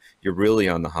 you're really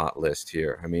on the hot list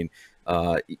here. I mean,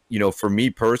 for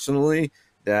me personally,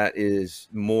 that is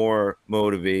more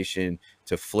motivation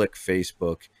to flick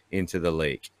Facebook into the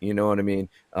lake. You know what I mean?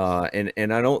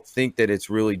 And I don't think that it's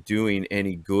really doing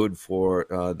any good for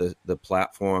the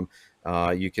platform.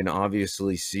 You can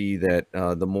obviously see that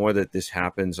the more that this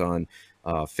happens on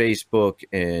Facebook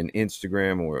and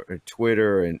Instagram or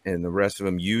Twitter and the rest of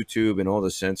them, YouTube, and all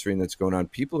the censoring that's going on,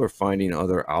 people are finding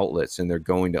other outlets, and they're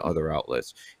going to other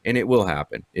outlets, and it will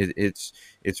happen.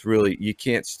 It's really, you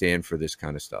can't stand for this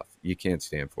kind of stuff. You can't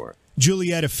stand for it.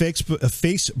 Juliet, a Facebook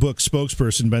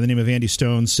spokesperson by the name of Andy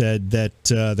Stone, said that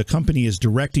the company is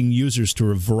directing users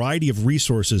to a variety of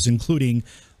resources, including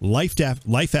Life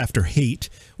After Hate,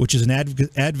 which is an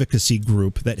advocacy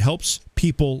group that helps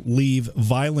people leave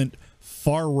violent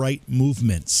far-right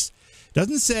movements.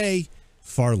 Doesn't say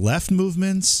far-left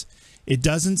movements. It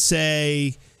doesn't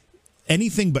say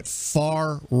anything but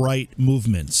far-right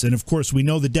movements. And of course, we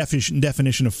know the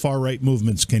definition of far-right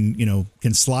movements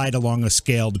can slide along a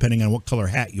scale depending on what color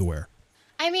hat you wear.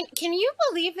 I mean, can you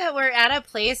believe that we're at a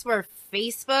place where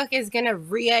Facebook is going to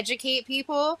re-educate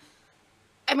people?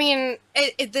 I mean,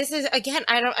 this is, again,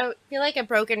 I feel like a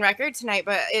broken record tonight,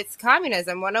 but it's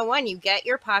communism 101. You get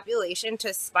your population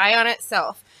to spy on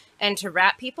itself and to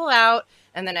rat people out,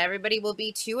 and then everybody will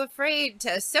be too afraid to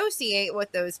associate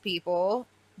with those people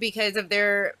because of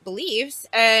their beliefs,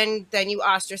 and then you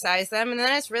ostracize them, and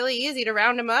then it's really easy to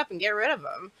round them up and get rid of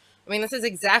them. I mean, this is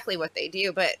exactly what they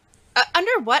do, but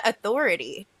under what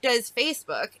authority does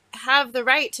Facebook have the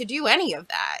right to do any of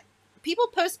that? People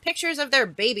post pictures of their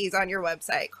babies on your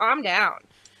website. Calm down.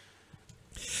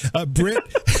 Britt,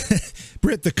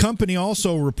 the company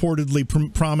also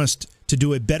reportedly promised to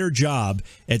do a better job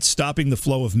at stopping the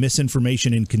flow of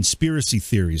misinformation and conspiracy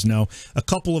theories. Now, a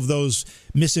couple of those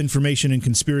misinformation and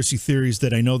conspiracy theories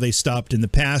that I know they stopped in the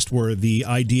past were the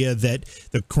idea that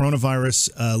the coronavirus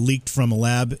leaked from a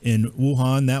lab in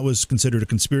Wuhan. That was considered a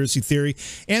conspiracy theory.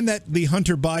 And that the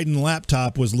Hunter Biden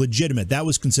laptop was legitimate. That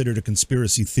was considered a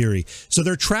conspiracy theory. So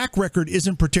their track record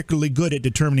isn't particularly good at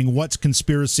determining what's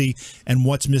conspiracy and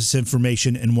what's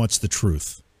misinformation and what's the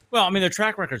truth. Well, I mean, their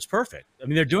track record's perfect. I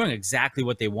mean, they're doing exactly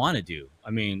what they want to do.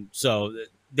 I mean, so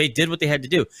they did what they had to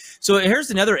do. So here's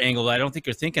another angle that I don't think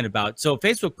you're thinking about. So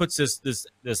Facebook puts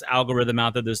this algorithm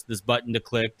out there, this button to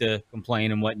click to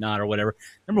complain and whatnot or whatever.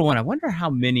 Number one, I wonder how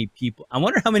many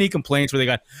complaints where they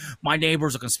got, my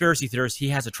neighbor's a conspiracy theorist, he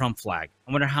has a Trump flag.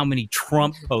 I wonder how many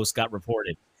Trump posts got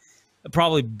reported.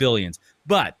 Probably billions.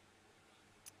 But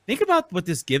think about what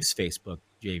this gives Facebook,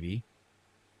 JV.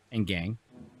 and gang,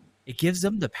 it gives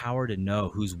them the power to know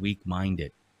who's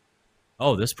weak-minded.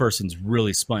 Oh, this person's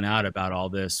really spun out about all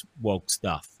this woke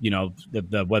stuff. You know,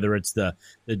 the whether it's the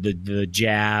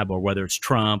jab, or whether it's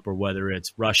Trump, or whether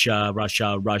it's Russia,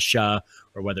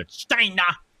 or whether it's China.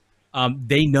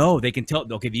 They know, they can tell.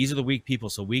 Okay, these are the weak people,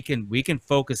 so we can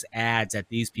focus ads at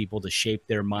these people to shape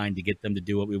their mind, to get them to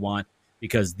do what we want,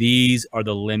 because these are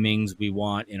the lemmings we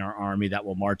want in our army that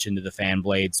will march into the fan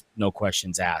blades, no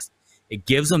questions asked. It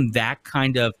gives them that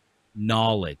kind of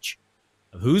knowledge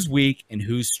of who's weak and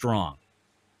who's strong.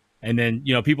 And then,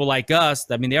 you know, people like us,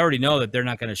 I mean, they already know that they're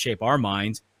not going to shape our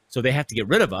minds, so they have to get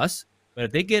rid of us. But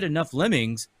if they get enough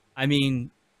lemmings, I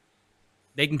mean,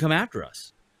 they can come after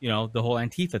us. You know, the whole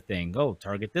Antifa thing. Oh,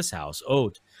 target this house.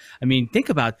 Oh, I mean, think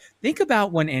about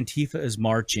when Antifa is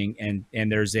marching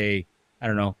and there's a, I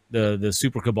don't know, the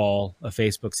super cabal of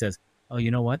Facebook says, oh, you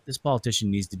know what? This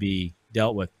politician needs to be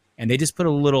dealt with. And they just put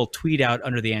a little tweet out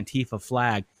under the Antifa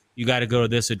flag. You got to go to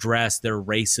this address. They're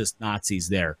racist Nazis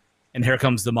there. And here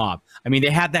comes the mob. I mean,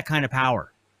 they have that kind of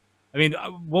power. I mean,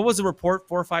 what was the report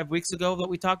 4 or 5 weeks ago that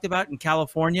we talked about in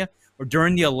California, or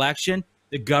during the election,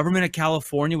 the government of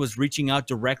California was reaching out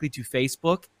directly to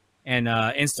Facebook and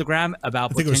Instagram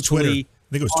about I think it was Twitter,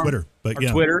 but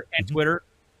yeah. Twitter,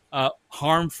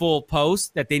 harmful posts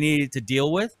that they needed to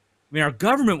deal with. I mean, our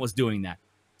government was doing that.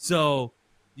 So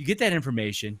you get that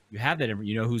information, you have that,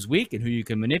 you know who's weak and who you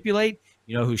can manipulate,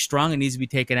 you know who's strong and needs to be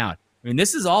taken out. I mean,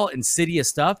 this is all insidious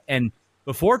stuff. And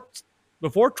before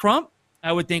Trump,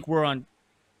 I would think we're on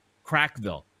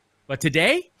Crackville. But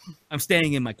today, I'm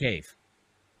staying in my cave.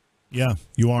 Yeah,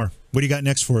 you are. What do you got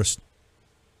next for us?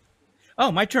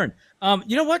 Oh, my turn.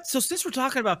 You know what? So since we're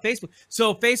talking about Facebook,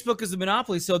 so Facebook is a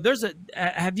monopoly. So there's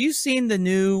have you seen the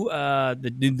new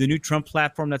the new Trump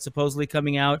platform that's supposedly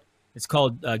coming out? It's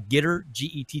called Getter,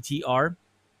 Gettr.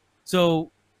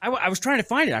 So I was trying to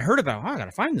find it. I heard about it. Oh, I got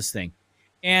to find this thing.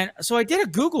 And so I did a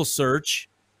Google search,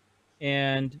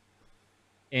 and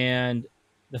the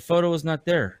photo is not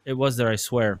there. It was there, I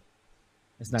swear.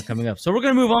 It's not coming up. So we're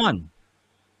going to move on.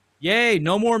 Yay,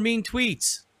 no more mean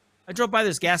tweets. I drove by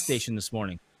this gas station this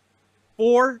morning.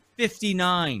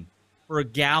 $4.59 for a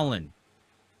gallon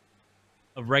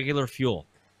of regular fuel.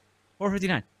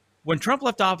 $4.59. When Trump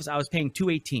left office, I was paying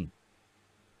 $2.18.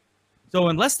 So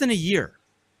in less than a year,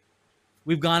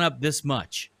 we've gone up this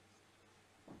much.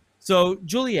 So,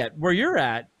 Juliet, where you're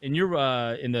at, and you're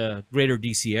in the greater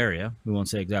D.C. area, we won't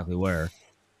say exactly where,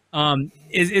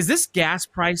 is this gas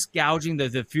price gouging,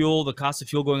 the fuel, the cost of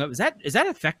fuel going up, is that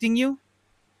affecting you?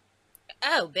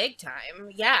 Oh, big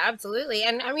time. Yeah, absolutely.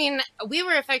 And I mean, we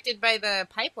were affected by the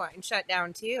pipeline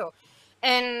shutdown too.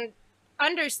 And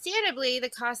understandably, the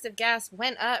cost of gas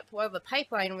went up while the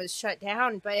pipeline was shut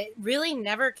down, but it really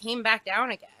never came back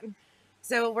down again.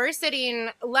 So we're sitting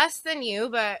less than you,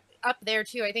 but up there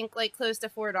too. I think like close to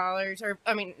 $4, or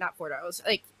I mean, not $4,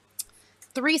 like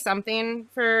 3 something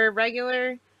for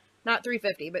regular, not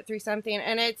 3.50, but 3 something.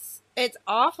 And it's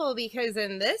awful because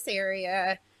in this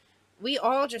area, we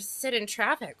all just sit in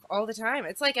traffic all the time.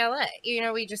 It's like LA, you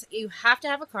know, you have to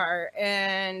have a car,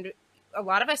 and a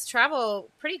lot of us travel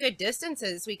pretty good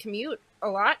distances. We commute a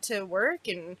lot to work,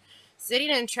 and sitting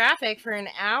in traffic for an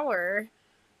hour,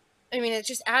 I mean, it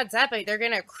just adds up. Like, they're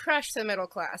going to crush the middle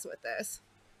class with this.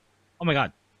 Oh my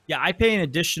God. Yeah. I pay an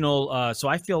additional, so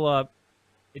I fill up,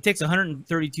 it takes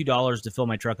 $132 to fill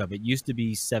my truck up. It used to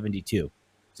be $72.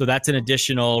 So that's an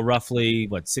additional roughly,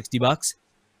 what, $60?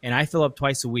 And I fill up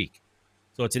twice a week.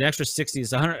 So it's an extra 60.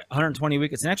 It's 120 a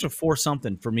week. It's an extra 4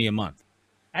 something for me a month.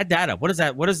 Add that up. What is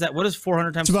that? What is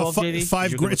 400 times 12,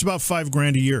 JD? It's about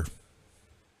 $5,000 a year.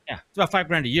 Yeah, it's about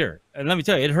 $5,000 a year. And let me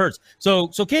tell you, it hurts. So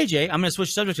KJ, I'm going to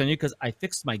switch subjects on you because I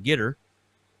fixed my Getter.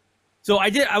 So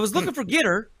I was looking for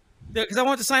Getter because I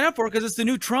wanted to sign up for it because it's the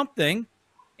new Trump thing.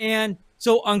 And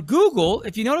so on Google,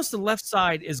 if you notice, the left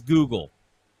side is Google.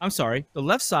 I'm sorry, the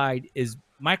left side is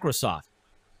Microsoft.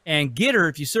 And Getter,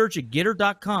 if you search at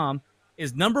getter.com,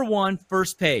 is #1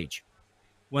 first page.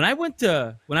 When I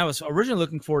was originally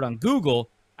looking for it on Google,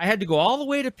 I had to go all the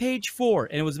way to page 4,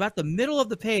 and it was about the middle of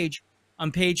the page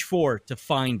on page 4 to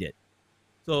find it.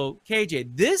 So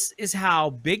KJ, this is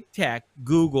how big tech,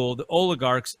 Google, the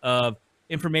oligarchs of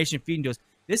information feeding to us,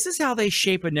 this is how they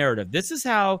shape a narrative. This is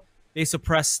how they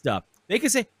suppress stuff. They can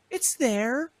say, it's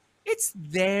there. It's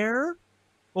there.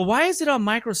 Well, why is it on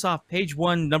Microsoft page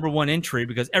 1, #1 entry?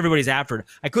 Because everybody's after it.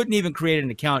 I couldn't even create an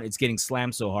account. It's getting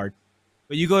slammed so hard.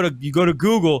 But you go to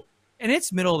Google, and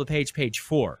it's middle of the page, page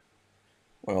 4.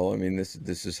 Well, I mean, this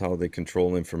is how they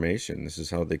control information. This is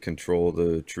how they control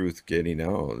the truth getting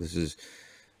out. This is,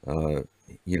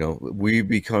 you know, we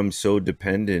become so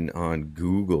dependent on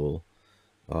Google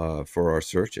for our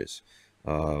searches.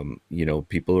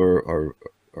 People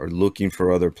are looking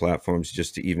for other platforms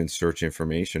just to even search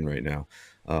information right now.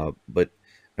 But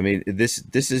I mean,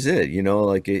 this is it.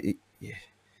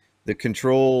 The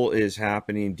control is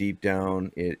happening deep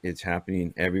down. It's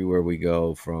happening everywhere we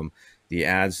go, from the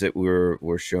ads that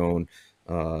we're shown,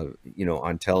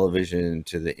 on television,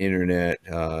 to the internet,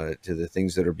 to the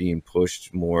things that are being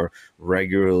pushed more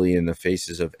regularly in the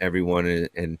faces of everyone.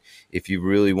 And if you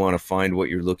really want to find what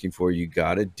you're looking for, you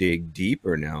got to dig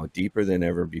deeper now, deeper than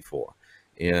ever before.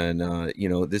 And,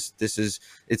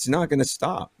 it's not going to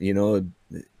stop.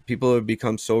 People have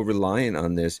become so reliant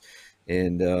on this.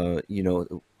 And,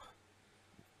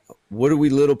 what are we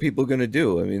little people going to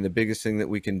do? I mean, the biggest thing that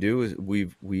we can do is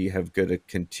we have got to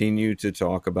continue to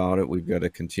talk about it. We've got to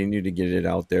continue to get it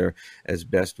out there as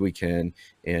best we can,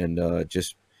 and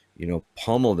just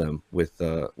pummel them with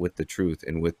the truth,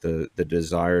 and with the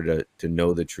desire to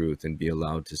know the truth and be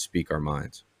allowed to speak our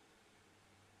minds.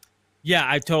 Yeah,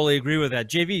 I totally agree with that,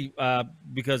 JV.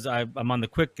 Because I'm on the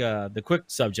quick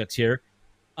subjects here.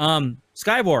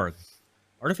 Skyborg,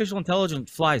 artificial intelligence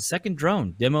flies second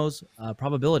drone, demos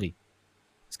probability.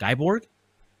 Skyborg,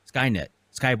 Skynet,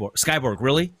 Skyborg.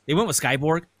 Really? They went with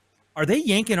Skyborg. Are they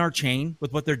yanking our chain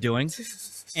with what they're doing?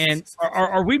 And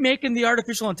are we making the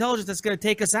artificial intelligence that's going to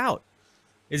take us out?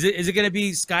 Is it going to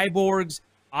be Skyborg's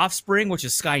offspring, which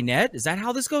is Skynet? Is that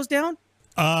how this goes down?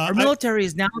 Our military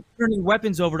is now turning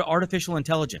weapons over to artificial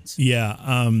intelligence.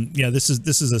 Yeah, This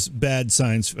is a bad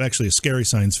actually a scary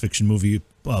science fiction movie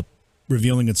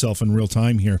revealing itself in real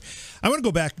time here. I want to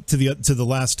go back to the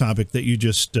last topic that you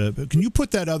just. Can you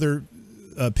put that other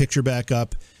picture back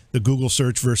up? The Google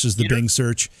search versus the Bing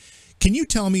search. Can you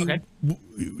tell me? Okay.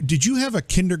 Did you have a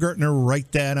kindergartner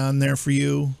write that on there for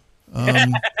you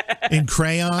in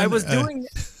crayon? I was doing.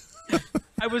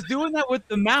 I was doing that with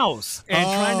the mouse and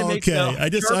trying to make. Okay,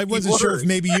 I wasn't sure if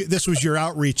maybe this was your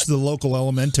outreach to the local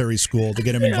elementary school to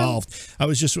get them involved. I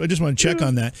just want to check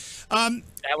on that.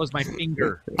 That was my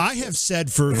finger. I have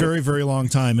said for a very, very long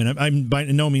time, and I'm by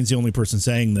no means the only person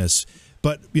saying this,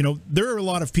 but there are a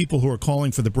lot of people who are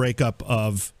calling for the breakup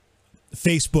of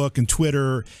Facebook and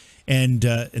Twitter and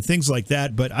things like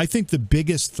that. But I think the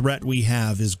biggest threat we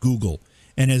have is Google.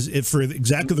 And for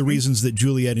exactly the reasons that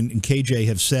Juliet and KJ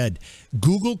have said,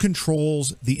 Google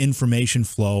controls the information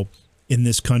flow in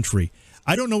this country.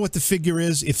 I don't know what the figure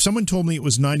is. If someone told me it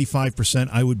was 95%,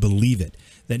 I would believe it,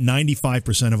 that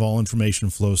 95% of all information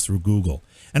flows through Google.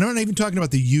 And I'm not even talking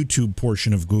about the YouTube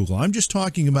portion of Google. I'm just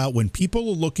talking about when people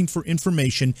are looking for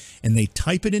information and they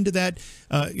type it into that,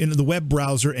 the web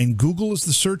browser, and Google is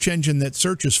the search engine that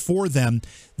searches for them,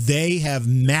 they have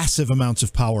massive amounts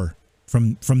of power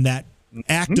from that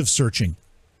act of searching.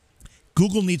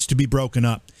 Google needs to be broken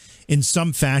up in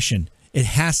some fashion. It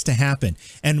has to happen.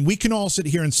 And we can all sit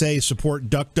here and say support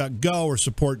DuckDuckGo or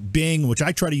support Bing, which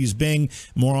I try to use Bing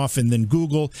more often than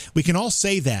Google. We can all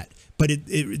say that, but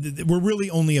we're really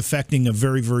only affecting a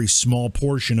very, very small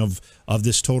portion of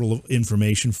this total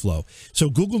information flow. So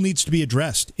Google needs to be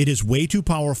addressed. It is way too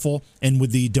powerful, and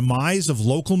with the demise of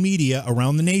local media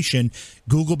around the nation,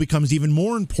 Google becomes even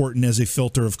more important as a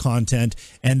filter of content,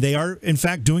 and they are, in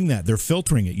fact, doing that. They're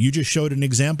filtering it. You just showed an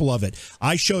example of it.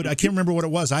 I can't remember what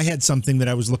it was. I had something that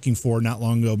I was looking for not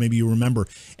long ago, maybe you remember,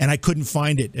 and I couldn't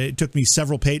find it. It took me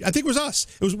several pages. I think it was us.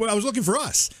 I was looking for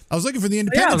us. I was looking for the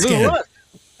Independence Scanner.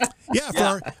 Yeah,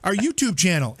 for our YouTube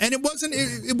channel, and it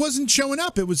wasn't showing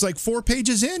up. It was like 4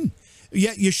 pages in.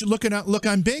 Yeah, you should look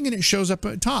on Bing, and it shows up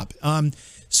at top.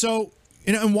 So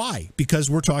and why?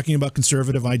 Because we're talking about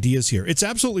conservative ideas here. It's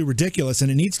absolutely ridiculous, and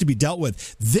it needs to be dealt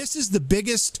with. This is the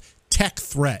biggest tech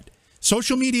threat.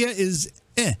 Social media is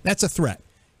that's a threat.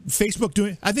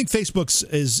 I think Facebook's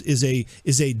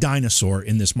is a dinosaur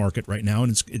in this market right now,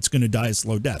 and it's going to die a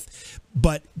slow death.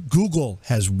 But Google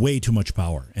has way too much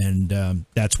power, and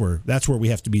that's where we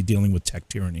have to be dealing with tech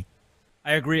tyranny.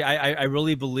 I agree. I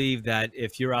really believe that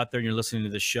if you're out there and you're listening to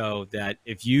the show, that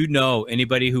if you know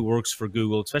anybody who works for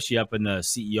Google, especially up in the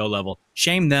CEO level,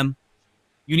 shame them.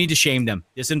 You need to shame them.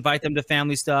 Just invite them to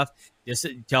family stuff. Just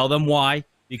tell them why,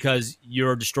 because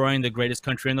you're destroying the greatest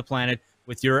country on the planet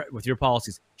with your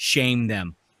policies. Shame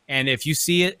them. And if you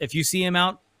see him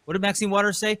out, what did Maxine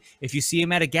Waters say? If you see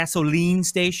him at a gasoline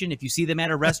station, if you see them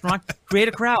at a restaurant, create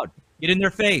a crowd, get in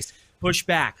their face, push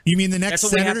back. You mean the next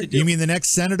senator? You mean the next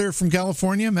senator from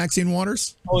California, Maxine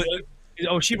Waters? Oh,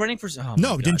 is she running for? Oh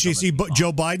no, didn't you see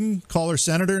Joe Biden call her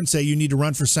senator and say you need to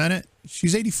run for Senate?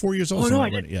 She's 84 years old. Oh, no, I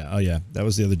already. Yeah. Oh, yeah. That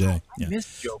was the other day. I Yeah.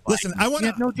 missed Joe Biden. Listen, I want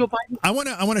to know Joe Biden. I want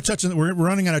to touch on. We're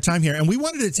running out of time here, and we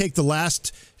wanted to take the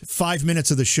last 5 minutes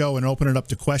of the show and open it up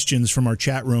to questions from our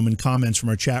chat room and comments from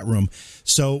our chat room.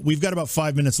 So we've got about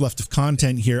 5 minutes left of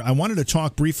content here. I wanted to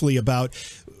talk briefly about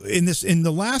in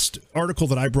the last article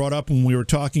that I brought up when we were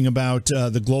talking about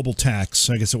the global tax.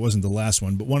 I guess it wasn't the last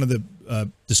one, but one of the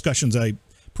discussions I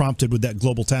prompted with that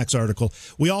global tax article,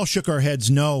 we all shook our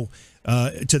heads no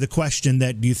to the question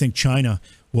that do you think China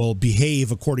will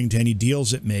behave according to any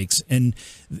deals it makes? And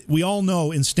we all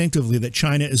know instinctively that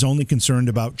China is only concerned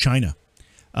about China.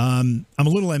 I'm a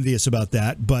little envious about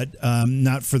that, but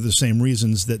not for the same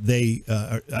reasons that they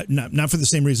not for the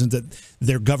same reasons that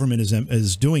their government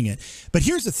is doing it. But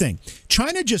here's the thing: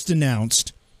 China just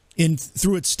announced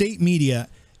through its state media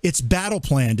its battle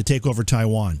plan to take over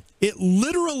Taiwan. It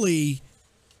literally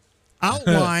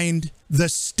outlined the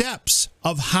steps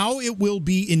of how it will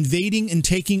be invading and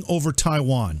taking over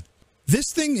Taiwan.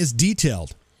 This thing is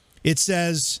detailed. It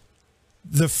says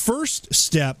the first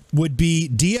step would be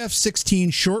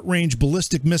DF-16 short-range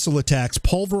ballistic missile attacks,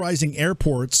 pulverizing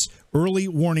airports, early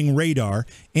warning radar,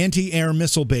 anti-air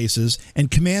missile bases, and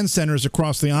command centers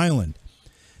across the island.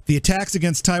 The attacks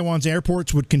against Taiwan's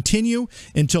airports would continue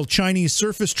until Chinese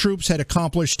surface troops had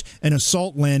accomplished an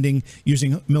assault landing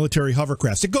using military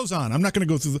hovercrafts. It goes on. I'm not going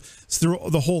to go through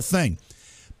the whole thing.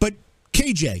 But,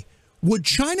 KJ, would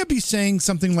China be saying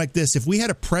something like this if we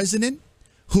had a president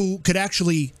who could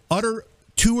actually utter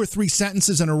 2 or 3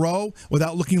 sentences in a row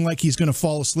without looking like he's going to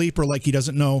fall asleep or like he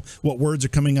doesn't know what words are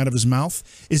coming out of his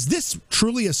mouth? Is this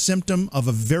truly a symptom of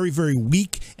a very, very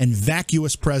weak and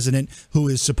vacuous president who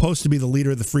is supposed to be the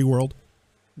leader of the free world?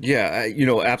 Yeah,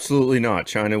 absolutely not.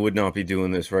 China would not be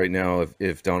doing this right now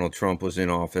if Donald Trump was in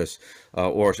office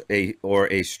or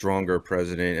a stronger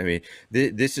president. I mean,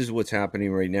 this is what's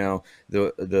happening right now.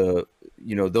 That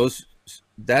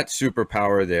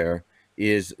superpower there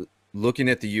is looking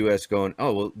at the U.S. going,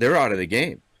 oh, well, they're out of the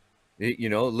game.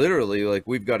 Literally, like,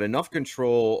 we've got enough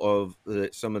control of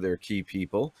some of their key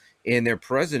people, and their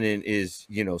president is,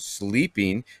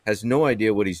 sleeping, has no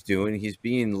idea what he's doing. He's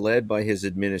being led by his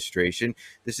administration.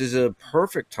 This is a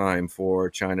perfect time for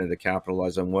China to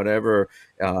capitalize on whatever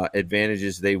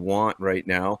advantages they want right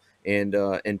now and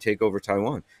take over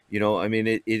Taiwan. I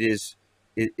mean,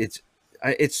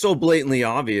 it's so blatantly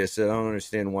obvious that I don't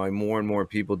understand why more and more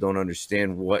people don't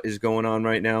understand what is going on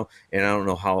right now. And I don't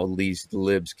know how at least the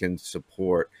libs can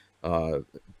support,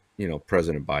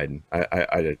 President Biden.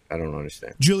 I don't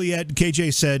understand. Juliet,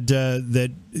 KJ said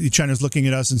that China's looking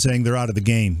at us and saying they're out of the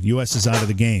game. U.S. is out of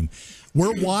the game.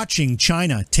 We're watching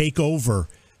China take over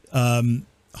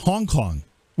Hong Kong.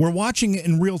 We're watching it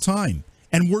in real time,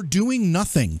 and we're doing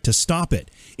nothing to stop it.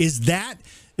 Is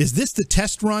this the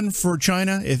test run for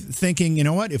China? Thinking, you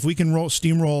know what, if we can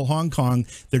steamroll Hong Kong,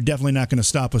 they're definitely not going to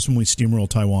stop us when we steamroll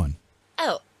Taiwan.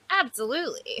 Oh,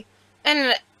 absolutely.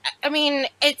 And I mean,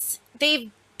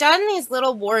 they've done these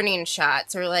little warning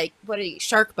shots or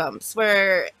shark bumps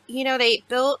where, they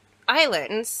built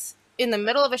islands in the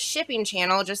middle of a shipping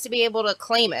channel just to be able to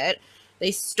claim it. They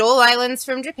stole islands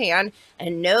from Japan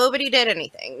and nobody did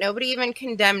anything. Nobody even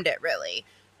condemned it, really.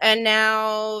 And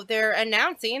now they're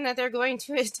announcing that they're going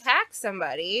to attack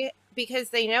somebody because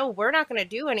they know we're not going to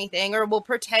do anything or will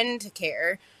pretend to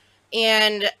care.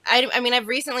 And I've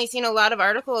recently seen a lot of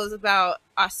articles about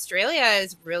Australia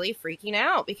is really freaking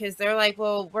out because they're like,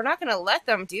 well, we're not going to let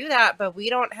them do that, but we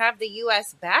don't have the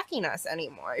U.S. backing us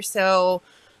anymore. So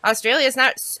Australia is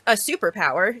not a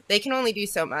superpower. They can only do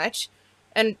so much.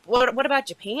 And what about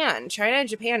Japan? China and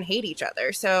Japan hate each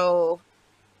other. So,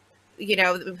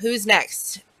 who's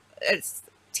next? It's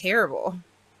terrible.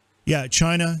 Yeah,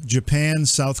 China, Japan,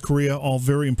 South Korea, all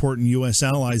very important U.S.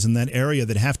 allies in that area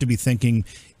that have to be thinking,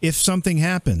 if something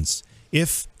happens,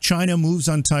 if China moves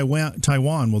on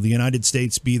Taiwan, will the United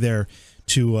States be there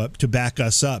to back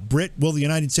us up? Britt, will the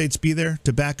United States be there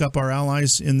to back up our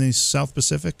allies in the South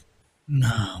Pacific?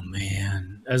 No,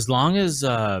 man. As long as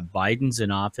Biden's in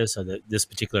office or this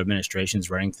particular administration's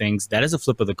running things, that is a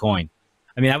flip of the coin.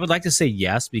 I mean, I would like to say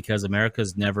yes because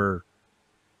America's never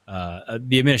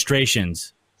the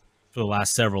administrations, for the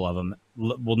last several of them,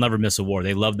 will never miss a war.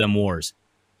 They love them wars.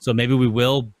 So maybe we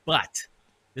will, but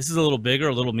this is a little bigger,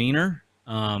 a little meaner.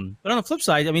 But on the flip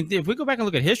side, I mean, if we go back and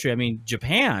look at history, I mean,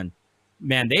 Japan,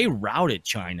 man, they routed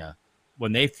China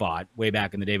when they fought way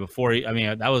back in the day before. I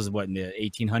mean, that was what, in the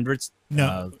 1800s?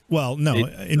 No.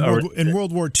 In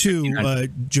World War II,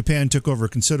 Japan took over a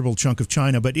considerable chunk of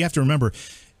China. But you have to remember,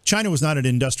 China was not an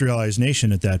industrialized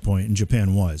nation at that point, and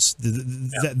Japan was.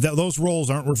 Those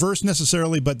roles aren't reversed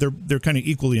necessarily, but they're kind of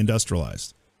equally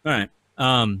industrialized. All right.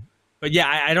 But yeah,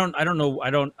 I don't know. I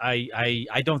don't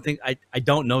think I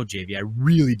don't know, JV. I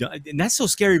really don't. And that's so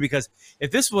scary because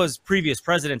if this was previous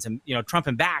presidents and, you know, Trump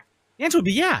and back, the answer would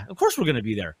be, yeah, of course we're going to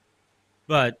be there.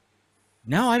 But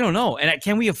now I don't know. And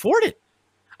can we afford it?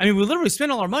 I mean, we literally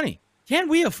spend all our money. Can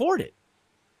we afford it?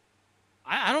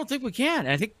 I don't think we can. And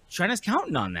I think China's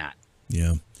counting on that.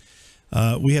 Yeah.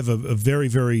 We have a very,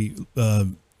 very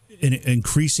an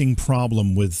increasing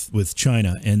problem with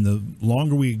China. And the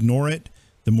longer we ignore it,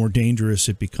 the more dangerous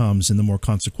it becomes and the more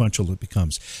consequential it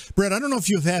becomes. Brett, I don't know if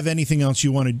you have anything else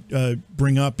you want to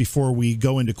bring up before we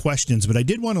go into questions, but I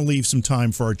did want to leave some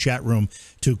time for our chat room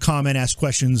to comment, ask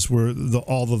questions where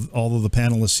all of the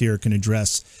panelists here can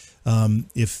address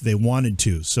if they wanted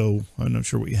to. So I'm not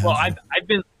sure what you have. Well, I've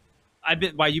been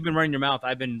while you've been running your mouth,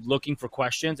 I've been looking for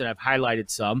questions and I've highlighted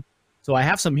some. So I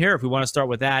have some here if we want to start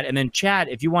with that. And then Chad,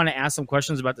 if you want to ask some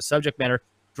questions about the subject matter,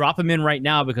 drop them in right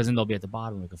now because then they'll be at the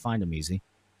bottom. We can find them easy.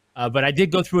 But I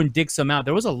did go through and dig some out.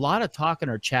 There was a lot of talk in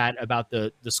our chat about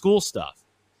the school stuff,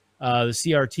 the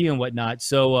CRT and whatnot.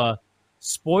 So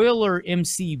Spoiler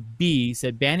MCB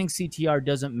said banning CTR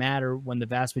doesn't matter when the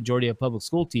vast majority of public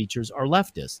school teachers are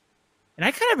leftists. And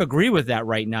I kind of agree with that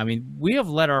right now. I mean, we have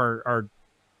let our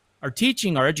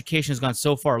teaching, our education has gone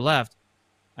so far left.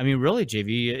 I mean, really,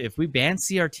 JV, if we ban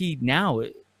CRT now,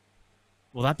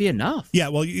 will that be enough? Yeah,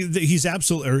 well, he's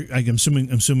absolutely. I'm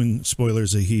assuming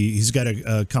spoilers. He's got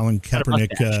a Colin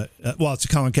Kaepernick. Well, it's a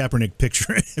Colin Kaepernick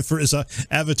picture for his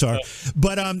avatar.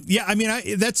 But yeah, I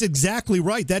mean, that's exactly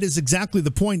right. That is exactly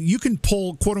the point. You can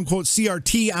pull quote unquote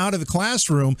CRT out of the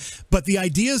classroom, but the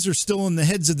ideas are still in the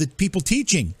heads of the people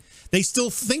teaching. They still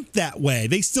think that way.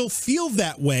 They still feel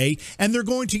that way, and they're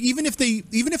going to even if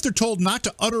they're told not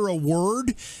to utter a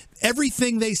word.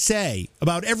 Everything they say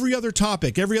about every other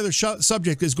topic, every other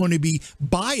subject is going to be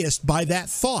biased by that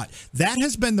thought. That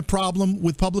has been the problem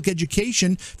with public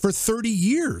education for 30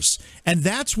 years. And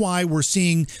that's why we're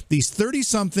seeing these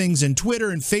 30-somethings in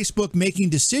Twitter and Facebook making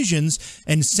decisions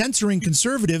and censoring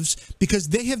conservatives because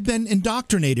they have been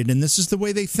indoctrinated, and this is the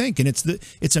way they think. And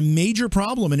it's a major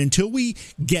problem. And until we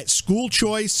get school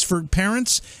choice for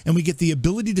parents and we get the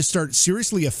ability to start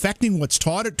seriously affecting what's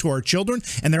taught to our children,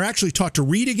 and they're actually taught to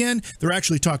read again, they're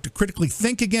actually taught to critically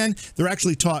think again. They're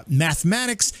actually taught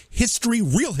mathematics, history,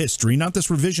 real history, not this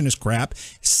revisionist crap,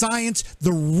 science,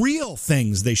 the real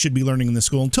things they should be learning in the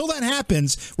school. Until that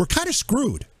happens, we're kind of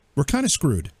screwed. We're kind of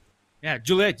screwed. Yeah,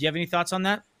 Juliet, do you have any thoughts on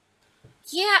that?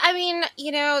 Yeah, I mean,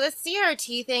 you know, the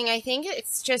CRT thing, I think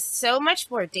it's just so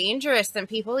much more dangerous than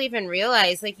people even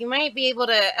realize. Like, you might be able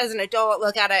to, as an adult,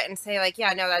 look at it and say, like,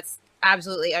 yeah, no, that's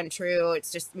absolutely untrue. It's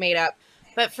just made up.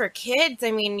 But for kids,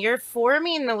 I mean, you're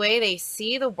forming the way they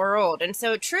see the world. And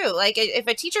so true, like if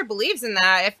a teacher believes in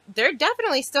that, they're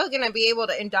definitely still going to be able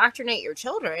to indoctrinate your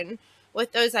children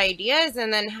with those ideas.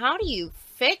 And then how do you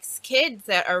fix kids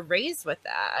that are raised with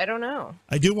that? I don't know.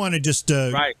 I do want to just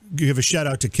give a shout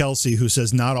out to Kelsey, who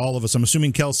says not all of us. I'm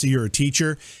assuming, Kelsey, you're a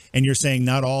teacher, and you're saying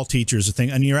not all teachers are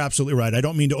thinking. And you're absolutely right. I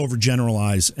don't mean to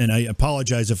overgeneralize, and I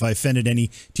apologize if I offended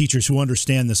any teachers who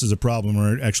understand this is a problem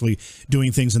or are actually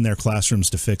doing things in their classrooms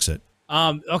to fix it.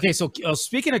 Okay, so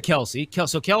speaking of Kelsey,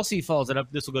 Kelsey follows it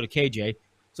up. This will go to KJ.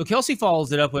 So Kelsey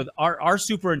follows it up with our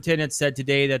superintendent said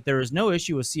today that there is no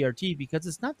issue with CRT because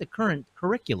it's not the current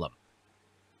curriculum.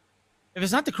 If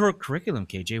it's not the correct curriculum,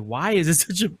 KJ, why is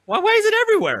it why is it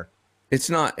everywhere? It's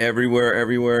not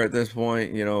everywhere at this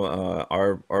point. You know,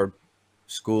 our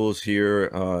schools here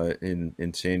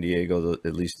in San Diego,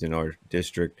 at least in our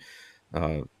district,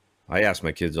 I ask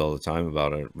my kids all the time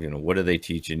about it. You know, what are they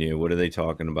teaching you? What are they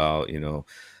talking about? You know,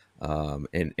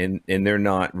 and they're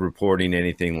not reporting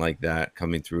anything like that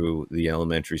coming through the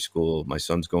elementary school. My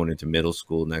son's going into middle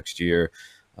school next year,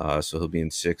 so he'll be in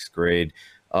 6th grade.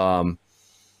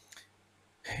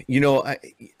 You know,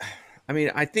 I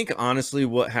mean, I think honestly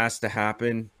what has to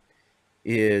happen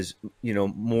is, you know,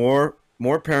 more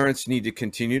parents need to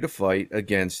continue to fight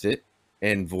against it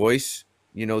and voice,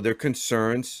 you know, their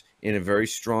concerns in a very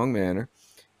strong manner.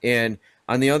 And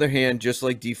on the other hand, just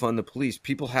like defund the police,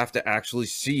 people have to actually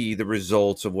see the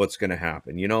results of what's going to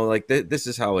happen. You know, like this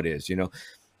is how it is. You know,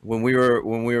 when we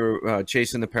were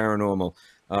chasing the paranormal,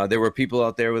 there were people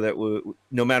out there that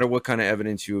no matter what kind of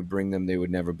evidence you would bring them, they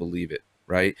would never believe it.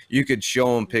 Right? You could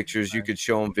show them pictures, you could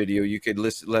show them video, you could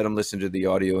let them listen to the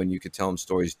audio, and you could tell them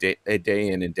stories day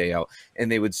in and day out, and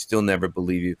they would still never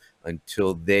believe you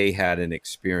until they had an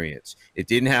experience. It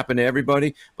didn't happen to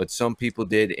everybody, but some people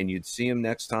did, and you'd see them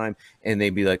next time, and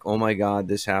they'd be like, oh my God,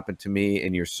 this happened to me,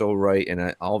 and you're so right,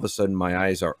 and all of a sudden my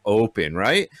eyes are open,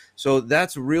 right? So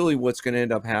that's really what's going to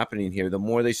end up happening here. The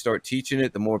more they start teaching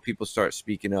it, the more people start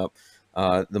speaking up.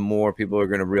 the more people are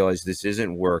going to realize this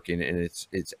isn't working, and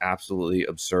it's absolutely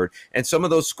absurd. And some of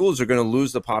those schools are going to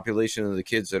lose the population of the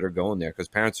kids that are going there because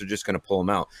parents are just going to pull them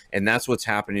out. And that's what's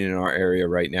happening in our area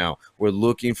right now. We're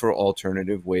looking for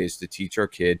alternative ways to teach our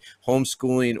kid,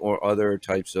 homeschooling or other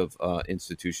types of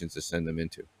institutions to send them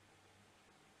into.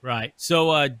 Right.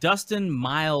 So Dustin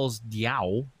Miles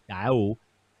Diao,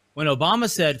 when Obama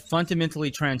said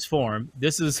fundamentally transform,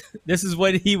 this is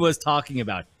what he was talking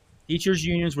about. Teachers'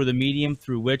 unions were the medium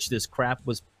through which this crap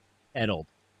was peddled.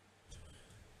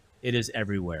 It is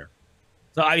everywhere.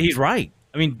 So he's right.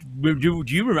 I mean, do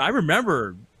you remember? I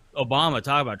remember Obama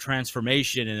talking about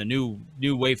transformation and a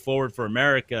new way forward for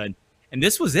America, and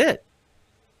this was it.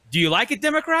 Do you like it,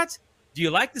 Democrats? Do you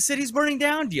like the cities burning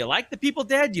down? Do you like the people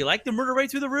dead? Do you like the murder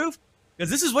rate through the roof? Because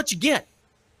this is what you get.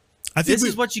 This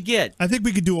is what you get. I think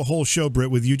we could do a whole show,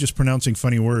 Britt, with you just pronouncing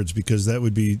funny words, because that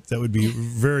would be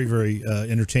very, very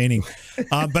entertaining.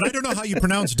 But I don't know how you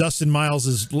pronounce Dustin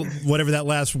Miles's whatever that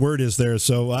last word is there.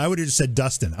 So I would have just said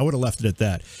Dustin. I would have left it at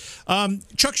that.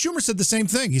 Chuck Schumer said the same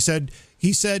thing. He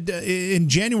said in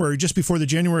January, just before the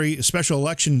January special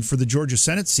election for the Georgia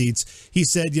Senate seats, he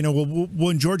said, we'll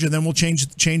in Georgia, then we'll change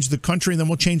the country, and then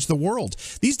we'll change the world.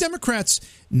 These Democrats,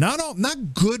 not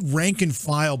good rank and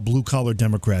file blue collar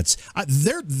Democrats.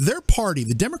 Their party,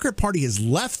 the Democrat Party, has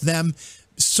left them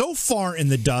so far in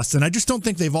the dust, and I just don't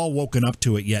think they've all woken up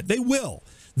to it yet. They will.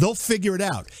 They'll figure it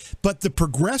out. But the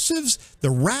progressives, the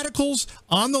radicals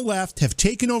on the left have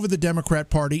taken over the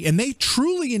Democrat Party, and they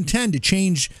truly intend to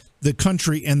change the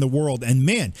country and the world. And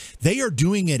man, they are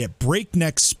doing it at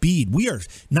breakneck speed. We are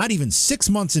not even 6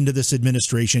 months into this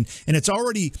administration, and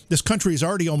this country is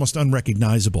already almost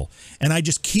unrecognizable. And I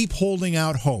just keep holding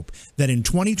out hope that in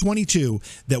 2022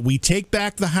 that we take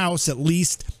back the House at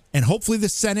least, and hopefully the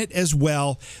Senate as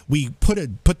well. We put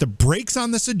the brakes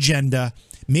on this agenda.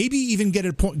 Maybe even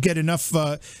get enough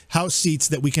House seats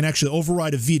that we can actually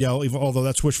override a veto, although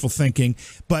that's wishful thinking.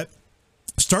 But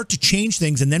start to change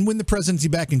things and then win the presidency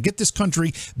back and get this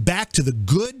country back to the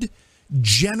good,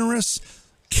 generous,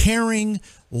 caring,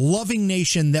 loving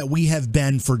nation that we have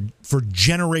been for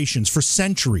generations, for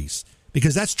centuries,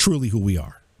 because that's truly who we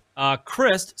are.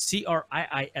 Christ,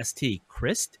 Christ.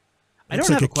 Christ? I Looks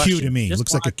don't like have a a question. Q to me.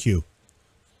 Looks like a Q.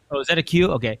 Oh, is that a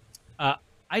Q? Okay.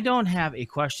 I don't have a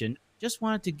question. Just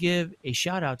wanted to give a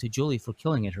shout out to Julie for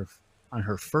killing it on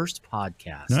her first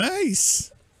podcast.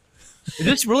 Nice. Is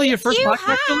this really your first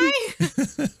podcast,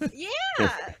 Julie? Yeah.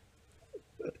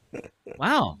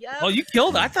 Wow. Yep. Well, you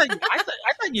killed it. I thought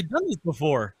you'd done this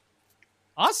before.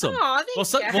 Awesome. Aw,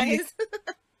 thanks, guys.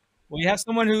 Well, you have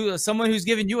someone who's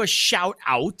giving you a shout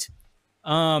out.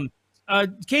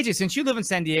 KJ, since you live in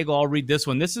San Diego, I'll read this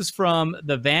one. This is from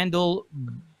the Vandal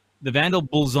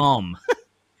Bulzom.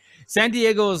 San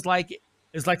Diego is like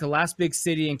the last big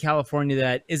city in California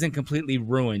that isn't completely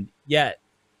ruined yet.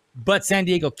 But San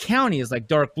Diego County is like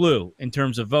dark blue in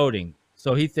terms of voting.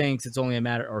 So he thinks it's only a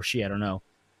matter, or she, I don't know,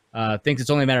 thinks it's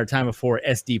only a matter of time before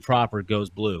SD proper goes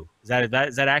blue. Is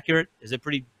that accurate? Is it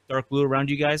pretty dark blue around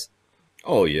you guys?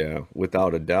 Oh yeah,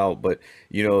 without a doubt. But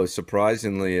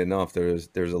surprisingly enough, there's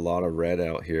a lot of red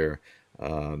out here.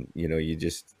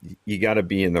 You got to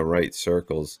be in the right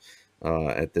circles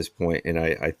at this point. And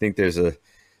I think there's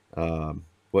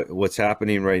what's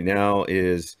happening right now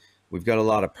is we've got a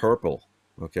lot of purple.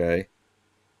 Okay.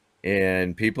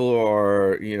 And people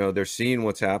are, they're seeing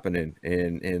what's happening,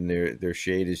 and their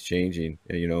shade is changing.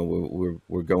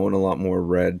 We're going a lot more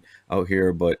red out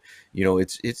here, but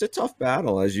it's a tough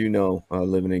battle, as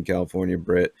living in California,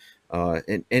 Britt,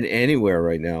 and anywhere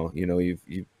right now.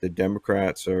 The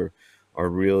Democrats are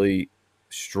really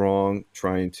strong,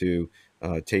 trying to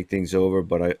take things over,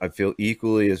 but I feel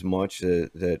equally as much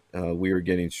that we are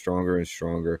getting stronger and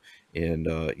stronger, and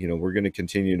we're going to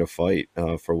continue to fight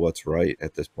for what's right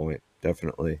at this point.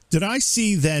 Definitely. Did I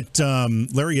see that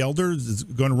Larry Elder is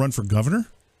going to run for governor?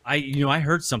 I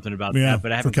heard something about that,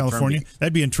 but I haven't for California.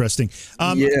 That'd be interesting.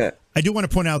 Yeah, I do want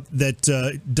to point out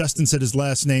that Dustin said his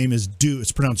last name is Du.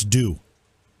 It's pronounced Du.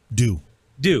 Du.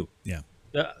 Yeah.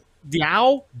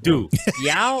 Diao. Du.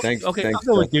 Diao. Thanks. Okay, Thanks,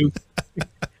 I'll go with Du.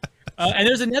 And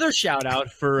there's another shout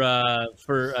out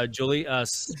for Julie.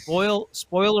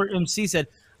 Spoiler MC said,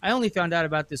 I only found out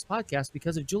about this podcast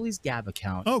because of Julie's Gab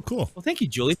account. Oh, cool. Well, thank you,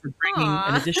 Julie, for bringing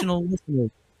an additional listener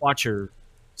watcher.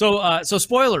 So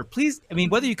spoiler, please,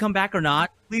 whether you come back or not,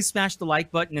 please smash the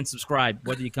like button and subscribe,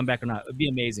 whether you come back or not. It would be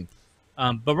amazing.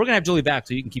 But we're going to have Julie back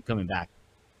so you can keep coming back.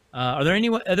 Are there any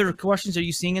other questions? Are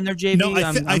you seeing in there, JB? No,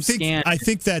 I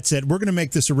think that's it. We're going to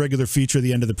make this a regular feature at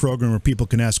the end of the program where people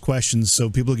can ask questions, so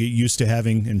people get used to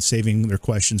having and saving their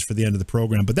questions for the end of the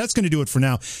program. But that's going to do it for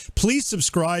now. Please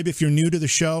subscribe if you're new to the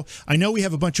show. I know we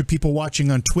have a bunch of people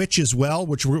watching on Twitch as well,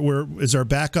 which is our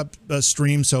backup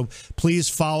stream. So please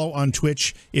follow on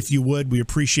Twitch if you would. We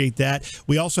appreciate that.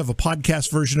 We also have a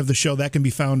podcast version of the show that can be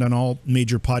found on all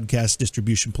major podcast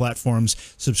distribution platforms.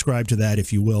 Subscribe to that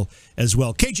if you will as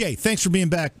well. KJ, thanks for being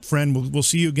back, friend. We'll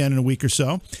see you again in a week or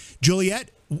so.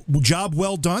 Juliet, job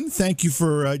well done. Thank you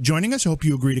for joining us. I hope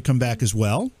you agree to come back as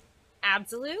well.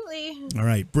 Absolutely. All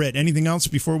right. Britt, anything else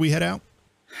before we head out?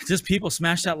 Just people,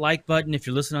 smash that like button. If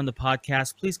you're listening on the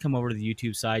podcast, please come over to the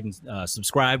YouTube side and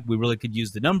subscribe. We really could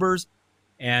use the numbers.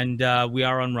 And we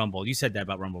are on Rumble. You said that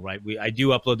about Rumble, right? I do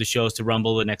upload the shows to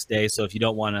Rumble the next day. So if you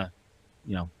don't want to,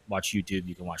 watch YouTube,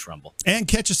 you can watch Rumble. And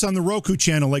catch us on the Roku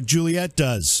channel like Juliet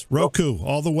does. Roku,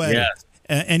 all the way. Yes.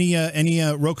 Any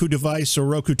Roku device or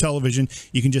Roku television,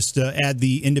 you can just add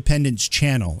the Independence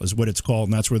channel is what it's called,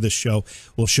 and that's where this show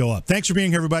will show up. Thanks for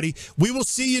being here, everybody. We will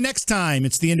see you next time.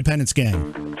 It's the Independence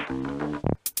Gang.